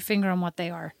can't put your finger on what they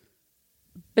are,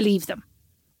 believe them.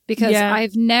 Because Yeah.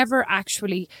 I've never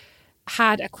actually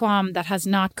had a qualm that has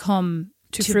not come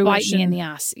to bite fruition. me in the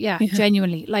ass. Yeah,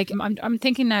 genuinely. Like I'm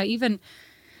thinking now, even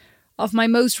of my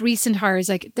most recent hires,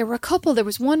 like there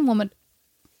was one woman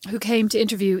who came to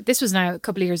interview. This was now a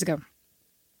couple of years ago.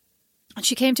 And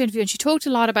she came to interview and she talked a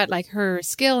lot about like her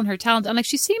skill and her talent. And like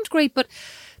she seemed great, but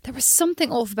there was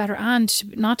something off about her.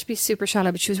 And not to be super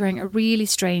shallow, but she was wearing a really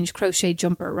strange crochet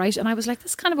jumper, right? And I was like,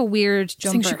 that's kind of a weird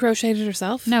jumper. Think she crocheted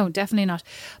herself? No, definitely not.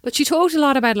 But she talked a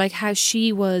lot about like how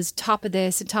she was top of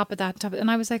this and top of that and top of it.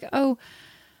 And I was like, oh.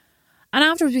 And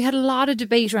afterwards we had a lot of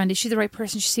debate around, is she the right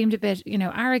person? She seemed a bit,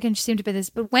 arrogant. She seemed a bit this.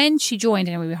 But when she joined,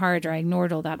 anyway, we hired her. I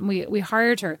ignored all that. And we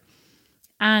hired her.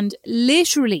 And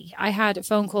literally, I had a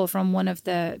phone call from one of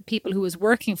the people who was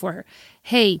working for her.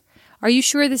 Hey, are you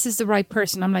sure this is the right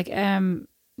person? I'm like,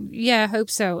 yeah, I hope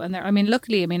so. And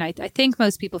luckily, I think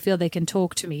most people feel they can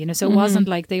talk to me, so it wasn't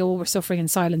like they all were suffering in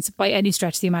silence by any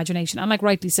stretch of the imagination. And like,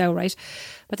 rightly so, right?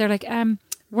 But they're like,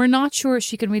 we're not sure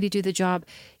she can really do the job.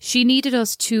 She needed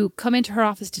us to come into her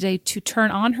office today to turn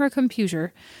on her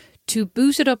computer, to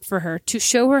boot it up for her, to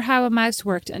show her how a mouse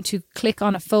worked and to click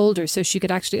on a folder so she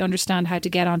could actually understand how to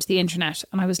get onto the internet.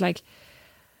 And I was like,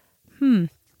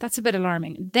 that's a bit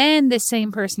alarming. Then this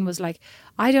same person was like,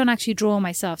 I don't actually draw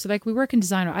myself. So like we work in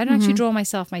design, I don't actually draw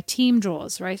myself. My team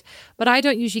draws, right? But I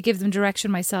don't usually give them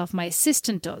direction myself. My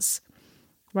assistant does.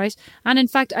 Right. And in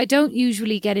fact, I don't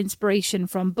usually get inspiration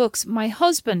from books. My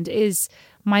husband is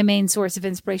my main source of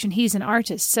inspiration. He's an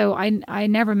artist. So I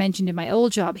never mentioned in my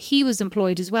old job, he was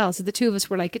employed as well. So the two of us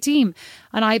were like a team.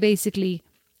 And I basically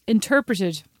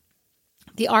interpreted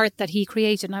the art that he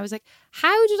created. And I was like,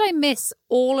 how did I miss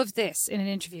all of this in an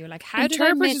interview? Like, how did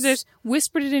I miss it,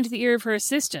 whispered it into the ear of her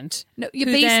assistant? No, you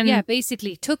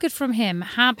basically took it from him,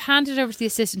 handed it over to the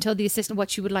assistant, told the assistant what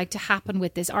she would like to happen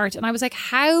with this art. And I was like,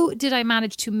 how did I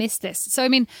manage to miss this? So,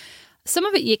 some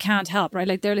of it you can't help, right?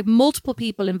 Like, there are like multiple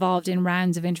people involved in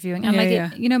rounds of interviewing.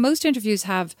 And most interviews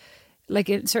have,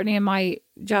 certainly in my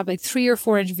job, like 3 or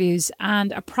 4 interviews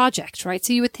and a project, right?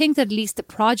 So you would think that at least the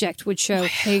project would show. I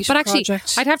hate but actually,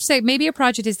 projects. I'd have to say maybe a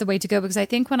project is the way to go, because I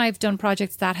think when I've done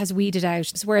projects, that has weeded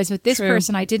out. Whereas with this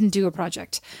person, I didn't do a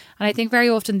project. And I think very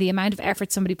often the amount of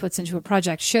effort somebody puts into a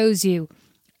project shows you,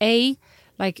 A,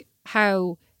 like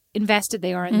how invested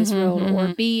they are in this role,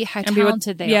 or B, how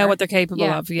talented they are. Yeah, what they're capable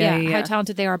of. How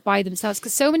talented they are by themselves.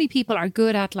 Because so many people are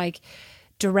good at like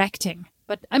directing.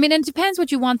 But and it depends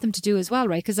what you want them to do as well,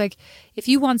 right? Because like if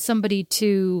you want somebody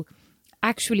to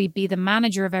actually be the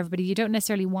manager of everybody, you don't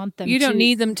necessarily want them. You don't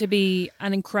need them to be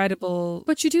an incredible,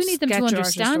 but you do need them to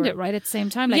understand it, right? At the same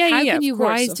time, like how can you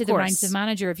rise to the ranks of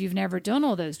manager if you've never done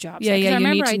all those jobs? Yeah, you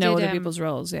need to know other people's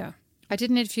roles. Yeah. I did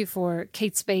an interview for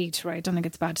Kate Spade, right? I don't think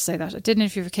it's bad to say that. I did an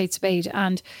interview for Kate Spade,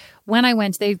 and when I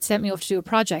went, they sent me off to do a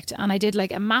project, and I did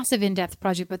like a massive in-depth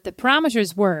project, but the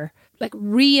parameters were like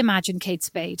reimagine Kate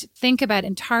Spade, think about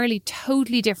entirely,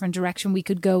 totally different direction we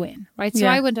could go in, right? So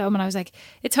I went home and I was like,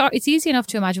 it's easy enough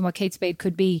to imagine what Kate Spade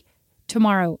could be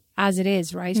tomorrow as it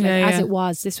is, right? As it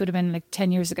was. This would have been like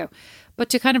 10 years ago. But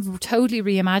to kind of totally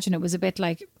reimagine it was a bit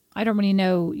like, I don't really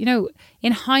know,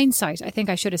 in hindsight, I think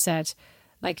I should have said,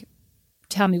 like,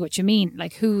 tell me what you mean,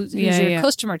 like who's your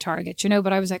customer target,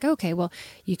 but I was like, okay, well,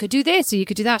 you could do this or you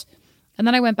could do that. And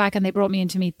then I went back and they brought me in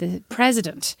to meet the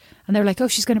president, and they were like, oh,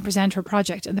 she's going to present her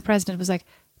project, and the president was like,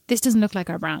 this doesn't look like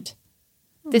our brand,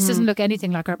 this doesn't look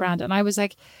anything like our brand. And I was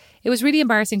like, it was really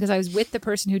embarrassing because I was with the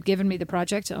person who'd given me the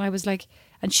project, and I was like,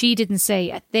 and she didn't say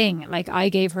a thing. Like I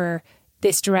gave her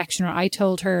this direction, or I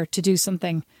told her to do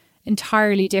something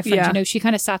entirely different. She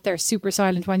kind of sat there super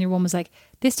silent when your one was like,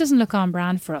 this doesn't look on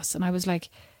brand for us. And I was like,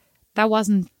 that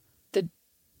wasn't the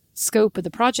scope of the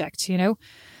project,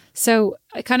 So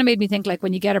it kind of made me think, like,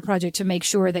 when you get a project, to make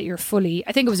sure that you're fully,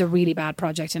 I think it was a really bad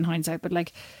project in hindsight, but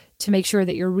like to make sure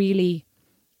that you're really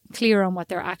clear on what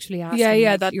they're actually asking.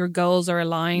 Yeah, that your goals are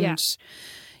aligned.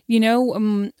 Yeah.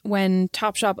 When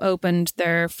Topshop opened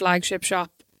their flagship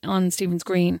shop on Stephen's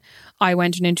Green, I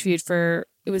went and interviewed for,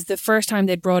 it was the first time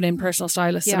they'd brought in personal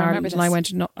stylists in Ireland, and I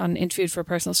went and interviewed for a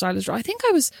personal stylist. I think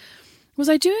I was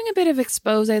I doing a bit of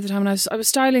expose at the time, and I was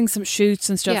styling some shoots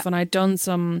and stuff, and I'd done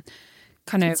some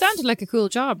kind of... It sounded like a cool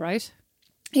job, right?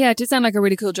 Yeah, it did sound like a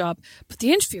really cool job. But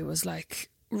the interview was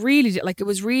like really, like it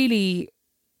was really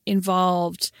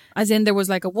involved, as in there was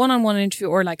like a one-on-one interview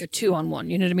or like a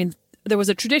two-on-one, you know what I mean? There was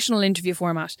a traditional interview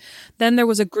format. Then there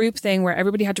was a group thing where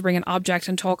everybody had to bring an object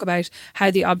and talk about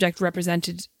how the object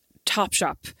represented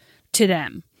Topshop to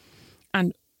them.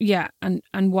 And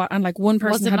like one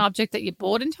person was it an object that you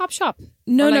bought in Topshop?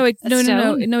 No,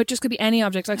 it just could be any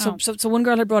object. Like so one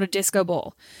girl had brought a disco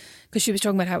ball because she was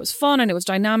talking about how it was fun and it was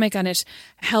dynamic and it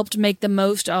helped make the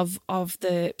most of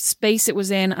the space it was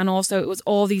in, and also it was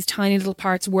all these tiny little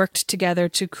parts worked together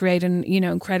to create an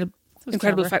incredible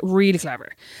effect. Really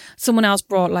clever. Someone else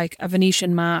brought like a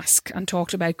Venetian mask and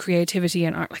talked about creativity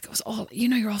and art. Like, it was all,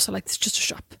 you're also like, it's just a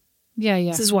shop. Yeah.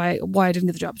 This is why I didn't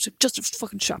get the job. It's just a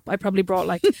fucking shop. I probably brought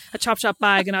like a Chop Shop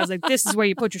bag and I was like, this is where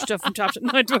you put your stuff from Chop Shop.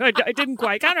 No, I didn't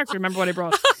quite. I can't actually remember what I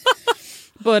brought.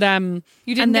 But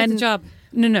you didn't get the job?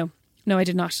 No, I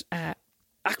did not.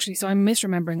 Actually, so I'm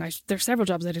misremembering. There's several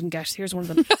jobs I didn't get. Here's one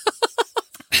of them.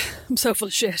 I'm so full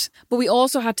of shit. But we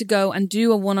also had to go and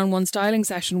do a one-on-one styling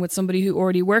session with somebody who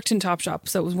already worked in Topshop.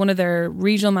 So it was one of their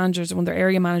regional managers or one of their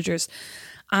area managers,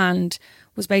 and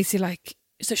was basically like,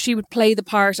 so she would play the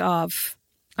part of,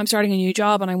 I'm starting a new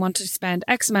job and I want to spend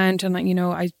X amount, and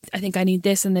I think I need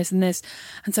this and this and this.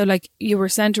 And so like you were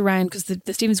sent around, because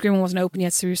the Stevens Green one wasn't open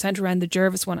yet, so you were sent around the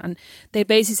Jervis one, and they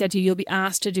basically said to you, you'll be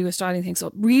asked to do a styling thing.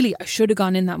 So really, I should have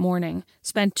gone in that morning,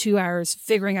 spent 2 hours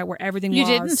figuring out where everything was. You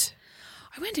didn't?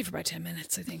 I went in for about 10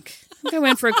 minutes, I think. I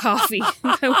went for a coffee.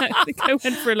 I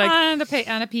went for like... And a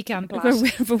pecan plat. I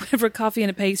went for a coffee and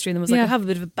a pastry, and then was like, I'll have a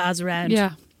bit of a buzz around.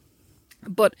 Yeah.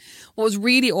 But what was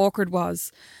really awkward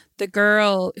was the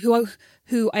girl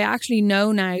who I actually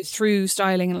know now through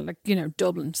styling, like,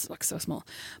 Dublin's like so small.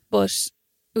 But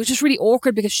it was just really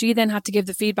awkward because she then had to give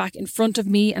the feedback in front of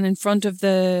me and in front of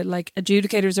the like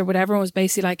adjudicators or whatever, and was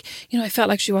basically like, I felt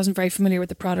like she wasn't very familiar with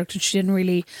the product and she didn't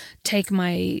really take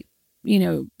my...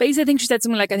 basically I think she said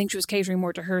something like, I think she was catering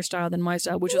more to her style than my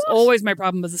style, which was always my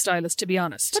problem as a stylist, to be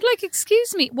honest. But like,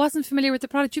 excuse me, wasn't familiar with the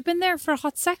product. You've been there for a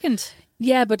hot second.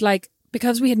 Yeah, but like,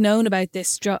 because we had known about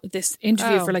this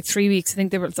interview for like 3 weeks, I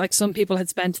think there were like some people had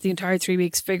spent the entire 3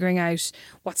 weeks figuring out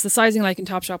what's the sizing like in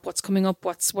Topshop, what's coming up,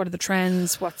 what are the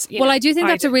trends, I do think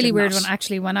that's a really weird one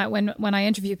actually, when I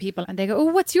interview people and they go,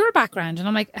 oh, what's your background? And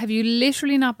I'm like, have you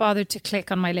literally not bothered to click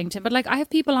on my LinkedIn? But like, I have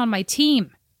people on my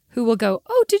team who will go,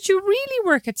 oh, did you really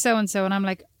work at so-and-so? And I'm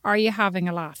like, are you having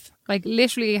a laugh? Like,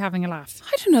 literally having a laugh.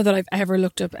 I don't know that I've ever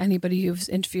looked up anybody who's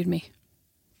interviewed me.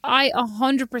 I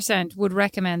 100% would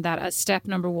recommend that as step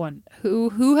number one.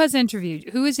 Who has interviewed?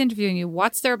 Who is interviewing you?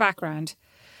 What's their background?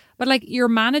 But like your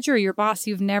manager, your boss,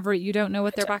 you don't know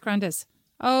what their background is.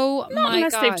 Oh my God.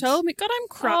 Unless they've told me. God, I'm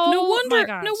crap. Oh, no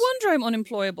wonder I'm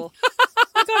unemployable.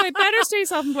 My God, I better stay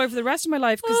self-employed for the rest of my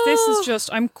life, because this is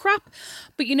just, I'm crap.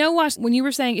 But you know what? When you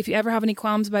were saying if you ever have any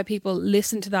qualms about people,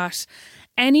 listen to that.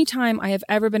 Anytime I have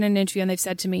ever been in an interview and they've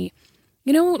said to me,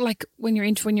 like when you're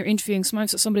interviewing,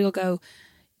 sometimes somebody will go,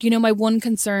 my one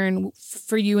concern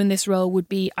for you in this role would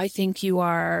be, I think you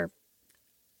are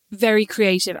very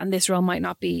creative and this role might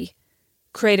not be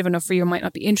creative enough for you, or might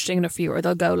not be interesting enough for you. Or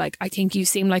they'll go like, I think you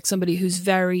seem like somebody who's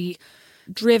very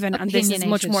driven and this is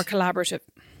much more collaborative.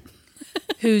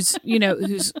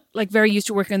 who's like very used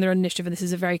to working on their own initiative, and this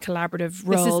is a very collaborative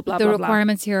role. The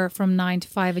requirements here are from 9 to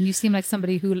 5, and you seem like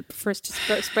somebody who prefers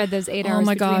to spread those 8 hours. Oh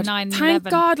my between God! 9 and Thank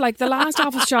 11. God! Like the last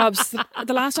office jobs,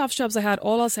 the last office jobs I had,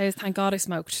 all I'll say is thank God I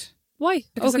smoked. Why?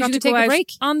 Because I got you to could take go a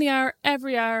break on the hour,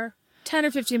 every hour. 10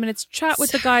 or 15 minutes, chat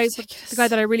with the guys, the guy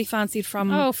that I really fancied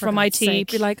from IT.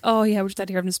 Be like, oh yeah, we're just out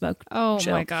here having a smoke. Oh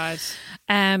Chill. My God.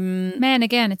 Men,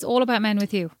 again, it's all about men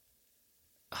with you.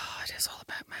 Oh, it is all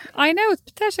about men. I know, it's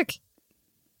pathetic.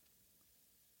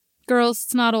 Girls,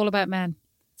 it's not all about men.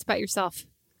 It's about yourself.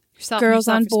 Girls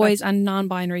and boys and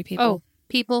non-binary people. Oh,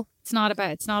 people, it's not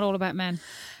all about men.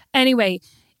 Anyway,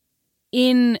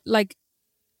 in like,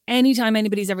 anytime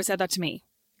anybody's ever said that to me,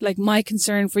 like, my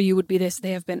concern for you would be this,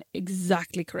 they have been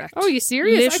exactly correct. Oh, are you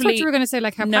serious? Literally, I thought you were going to say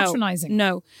like how patronising.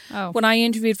 No. Oh. When I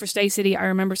interviewed for Stay City, I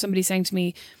remember somebody saying to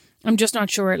me, I'm just not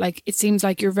sure, like, it seems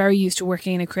like you're very used to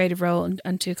working in a creative role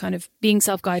and to kind of being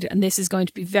self-guided, and this is going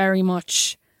to be very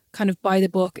much kind of by the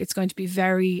book. It's going to be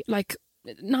very, like,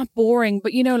 not boring,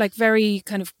 but like very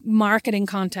kind of marketing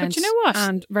content. But you know what?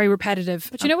 And very repetitive.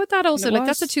 But you know what that also, like,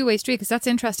 that's a two-way street, because that's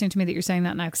interesting to me that you're saying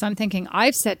that now, because I'm thinking,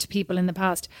 I've said to people in the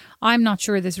past, I'm not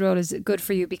sure this role is good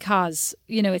for you because,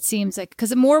 it seems like,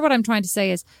 because more what I'm trying to say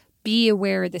is, be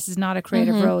aware this is not a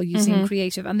creative role. You seem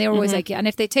creative. And they're always like, yeah. And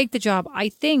if they take the job, I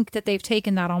think that they've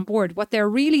taken that on board. What they're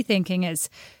really thinking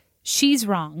is, she's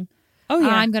wrong. Oh, yeah.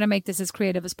 I'm going to make this as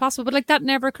creative as possible. But like, that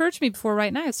never occurred to me before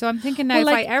right now. So I'm thinking now, if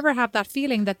I ever have that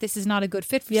feeling that this is not a good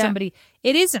fit for somebody,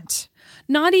 it isn't.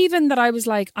 Not even that I was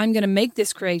like, I'm going to make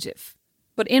this creative.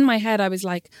 But in my head, I was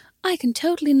like, I can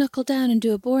totally knuckle down and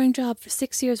do a boring job for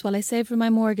 6 years while I save for my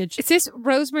mortgage. Is this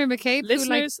Rosemary McCabe?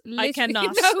 Listeners, I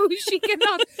cannot. No, she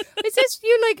cannot. Is this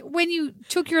you, like, when you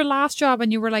took your last job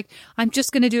and you were like, I'm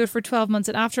just going to do it for 12 months.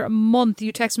 And after a month,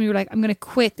 you texted me, you were like, I'm going to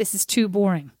quit. This is too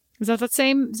boring. Is this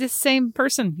the same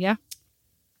person? Yeah.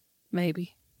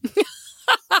 Maybe.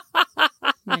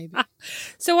 Maybe.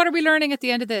 So what are we learning at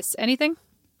the end of this? Anything?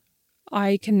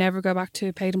 I can never go back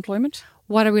to paid employment.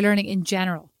 What are we learning in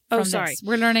general? Oh, sorry.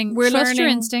 We're learning trust your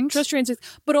instinct. Trust your instinct.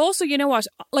 But also, you know what?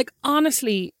 Like,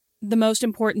 honestly, the most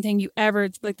important thing you ever,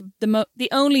 like, the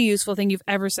only useful thing you've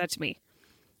ever said to me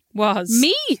was...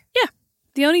 Me? Yeah.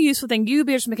 The only useful thing you,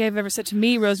 Beatrice McCabe, have ever said to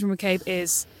me, Rosemary McCabe,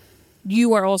 is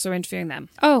you are also interviewing them.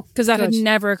 Oh, because that had good.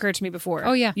 never occurred to me before.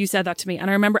 Oh, yeah. You said that to me. And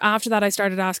I remember after that, I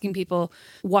started asking people,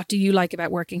 what do you like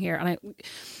about working here? And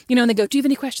and they go, do you have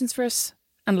any questions for us?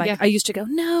 And like, Yeah. I used to go,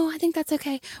 no, I think that's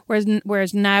okay.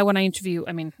 Whereas now when I interview,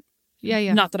 I mean,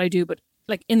 Yeah. not that I do, but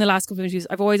like in the last couple of interviews,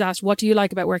 I've always asked, what do you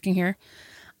like about working here?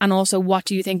 And also, what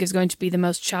do you think is going to be the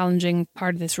most challenging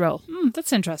part of this role?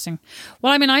 That's interesting.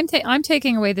 Well, I mean, I'm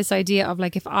taking away this idea of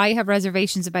like, if I have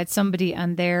reservations about somebody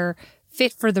and they're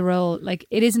fit for the role, like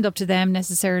it isn't up to them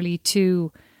necessarily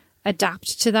to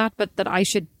adapt to that, but that I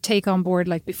should take on board,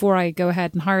 like before I go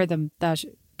ahead and hire them, that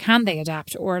can they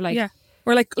adapt, or like, yeah.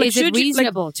 Or like is it should you,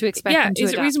 reasonable to expect them to is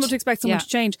adapt? it reasonable to expect someone to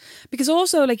change? Because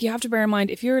also, like, you have to bear in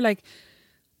mind, if you're like,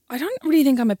 I don't really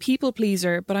think I'm a people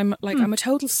pleaser, but I'm like, I'm a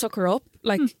total sucker up.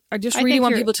 Like, I just really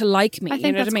want people to like me. I think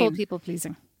you know that's what I mean? called people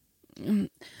pleasing.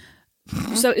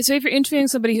 So if you're interviewing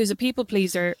somebody who's a people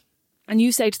pleaser and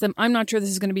you say to them, I'm not sure this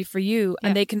is going to be for you,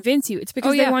 and they convince you, it's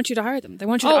because they want you to hire them. They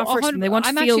want you to offer it to them. They want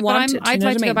to feel wanted. I'd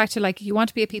like to go back to like, you want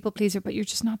to be a people pleaser, but you're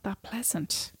just not that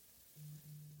pleasant.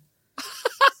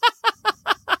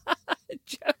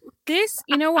 This,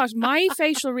 you know what? My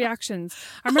facial reactions.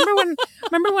 I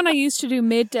remember when I used to do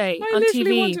midday on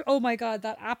TV. Oh my God,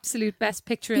 that absolute best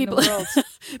picture in the world.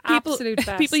 Absolute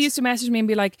best. People used to message me and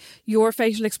be like, "Your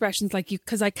facial expressions, like you,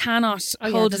 because I cannot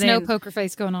hold it in." There's no poker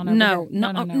face going on. No,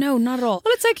 no, not at all.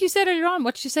 Well, it's like you said earlier on.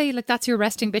 What did you say? Like, that's your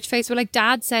resting bitch face. Well, like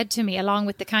Dad said to me, along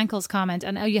with the cankles comment,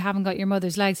 and you haven't got your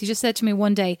mother's legs. He just said to me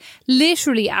one day,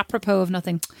 literally apropos of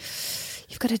nothing,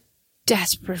 "You've got a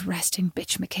desperate resting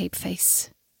bitch McCabe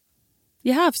face."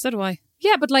 You have, so do I.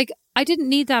 Yeah, but like, I didn't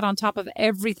need that on top of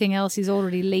everything else he's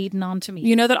already laden onto me.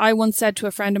 You know that I once said to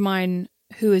a friend of mine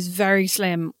who is very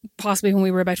slim, possibly when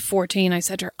we were about 14, I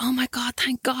said to her, "Oh my God,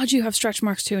 thank God you have stretch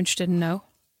marks too," and she didn't know.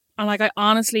 And like, I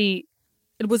honestly,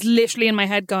 it was literally in my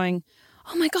head going,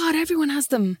 "Oh my God, everyone has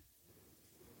them."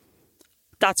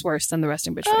 That's worse than the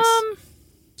resting bitch face.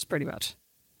 It's pretty bad.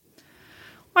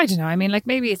 I don't know. I mean, like,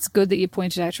 maybe it's good that you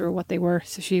pointed out to her what they were,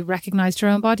 so she recognised her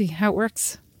own body, how it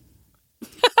works.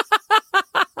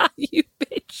 You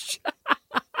bitch.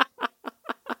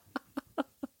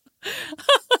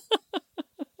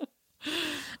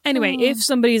 Anyway, if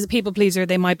somebody is a people pleaser,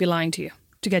 they might be lying to you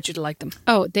to get you to like them.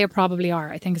 Oh, they probably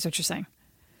are, I think is what you're saying.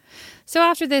 So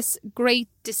after this great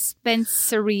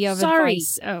dispensary of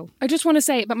advice. Oh, I just want to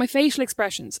say about my facial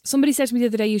expressions. Somebody said to me the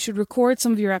other day, you should record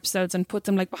some of your episodes and put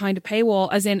them like behind a paywall,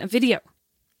 as in a video.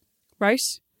 Right?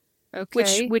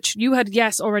 okay. Which you had,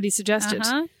 already suggested.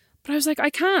 But I was like, I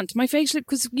can't. My facial,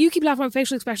 because you keep laughing at my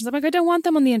facial expressions. I'm like, I don't want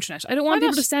them on the internet. I don't want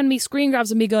people to send me screen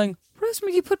grabs of me going,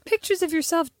 Rosemary, you put pictures of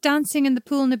yourself dancing in the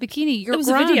pool in a bikini. You're It was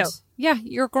grand. a video. Yeah,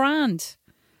 you're grand.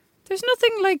 There's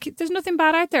nothing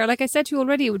bad out there. Like I said to you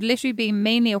already, it would literally be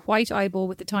mainly a white eyeball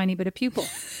with a tiny bit of pupil.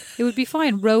 It would be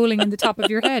fine rolling in the top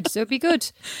of your head. So it'd be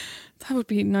good. That would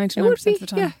be 99% of the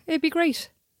time. Yeah, it'd be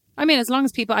great. I mean, as long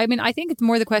as people, I think it's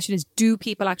more the question is, do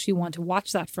people actually want to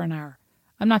watch that for an hour?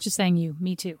 I'm not just saying you,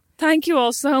 me too. Thank you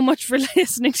all so much for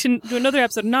listening to another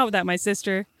episode of Not Without My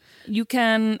Sister. You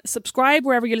can subscribe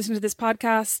wherever you listen to this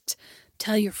podcast.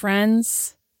 Tell your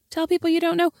friends. Tell people you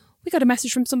don't know. We got a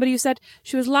message from somebody who said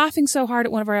she was laughing so hard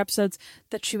at one of our episodes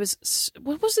that she was,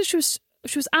 what was it? She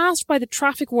was asked by the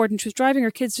traffic warden. She was driving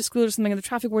her kids to school or something, and the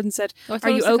traffic warden said, "Are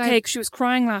you okay?" Because she was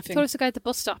crying laughing. I thought it was the guy at the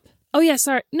bus stop. Oh yeah,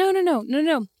 sorry.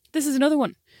 No. This is another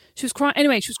one. She was crying.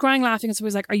 Anyway, she was crying laughing, and so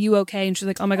was like, "Are you okay?" And she was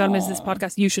like, "Oh my God, I missed this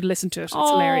podcast. You should listen to it. It's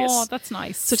hilarious." Oh, that's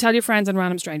nice. So tell your friends and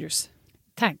random strangers.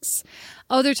 Thanks.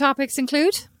 Other topics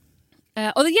include?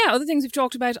 Other things we've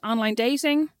talked about: online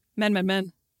dating,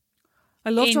 men. I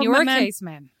love talking about men. In your case,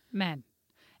 men.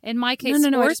 In my case, no.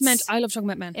 sports. I just meant I love talking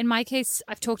about men. In my case,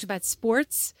 I've talked about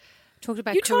sports. Talked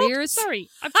about careers.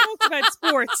 I've talked about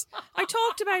sports. I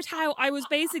talked about how I was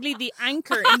basically the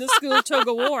anchor in the school tug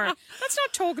of war. That's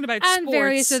not talking about and sports.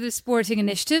 Various other sporting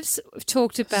initiatives. We've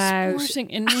talked about sporting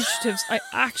initiatives. I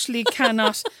actually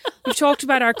cannot. We've talked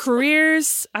about our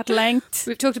careers at length.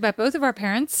 We've talked about both of our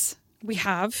parents. We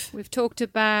have. We've talked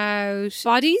about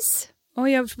bodies. Oh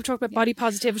yeah, we've talked about body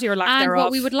positivity or lack thereof. And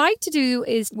what we would like to do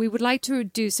is we would like to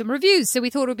do some reviews. So we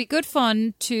thought it would be good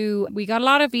fun we got a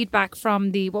lot of feedback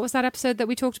from what was that episode that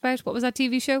we talked about? What was that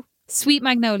TV show? Sweet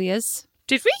Magnolias.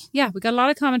 Did we? Yeah, we got a lot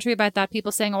of commentary about that.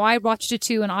 People saying, oh, I watched it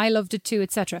too and I loved it too,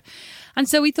 etc. And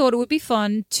so we thought it would be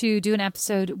fun to do an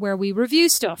episode where we review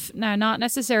stuff. Now, not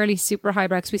necessarily super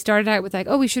highbrow, because we started out with like,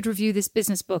 oh, we should review this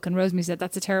business book. And Rosemary said,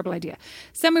 that's a terrible idea.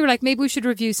 So then we were like, maybe we should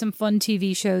review some fun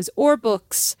TV shows or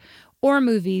books or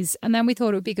movies. And then we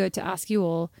thought it would be good to ask you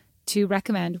all to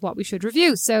recommend what we should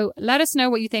review. So let us know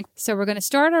what you think. So we're going to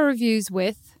start our reviews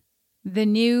with the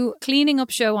new cleaning up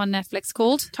show on Netflix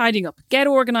called Tidying Up. Get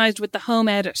organised with the home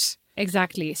edit.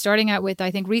 Exactly. Starting out with,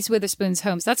 I think, Reese Witherspoon's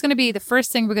home. So that's going to be the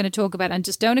first thing we're going to talk about. And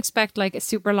just don't expect like a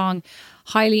super long,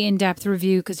 highly in-depth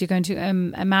review, because you're going to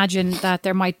imagine that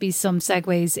there might be some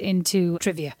segues into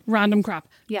trivia. Random crap.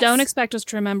 Yes. Don't expect us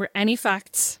to remember any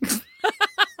facts,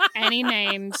 any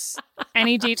names,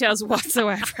 any details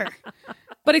whatsoever.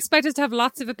 But expect us to have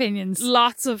lots of opinions.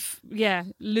 Lots of,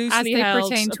 loosely as they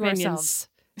held pertain to opinions. ourselves.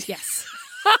 Yes.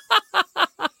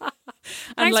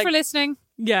 And Thanks for listening.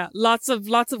 Yeah, lots of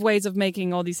ways of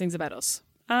making all these things about us.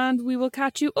 And we will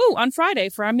catch you on Friday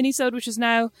for our mini-sode, which is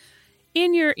now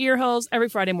in your ear holes every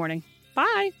Friday morning.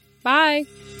 Bye. Bye.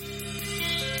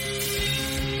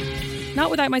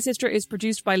 Not Without My Sister is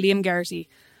produced by Liam Garrity.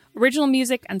 Original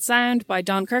music and sound by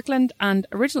Don Kirkland, and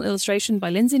original illustration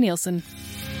by Lindsay Nielsen.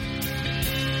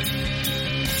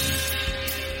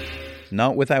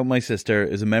 Not Without My Sister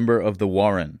is a member of The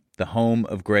Warren, the home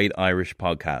of great Irish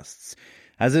podcasts.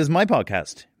 As is my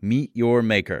podcast, Meet Your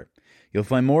Maker. You'll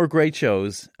find more great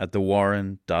shows at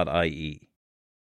thewarren.ie.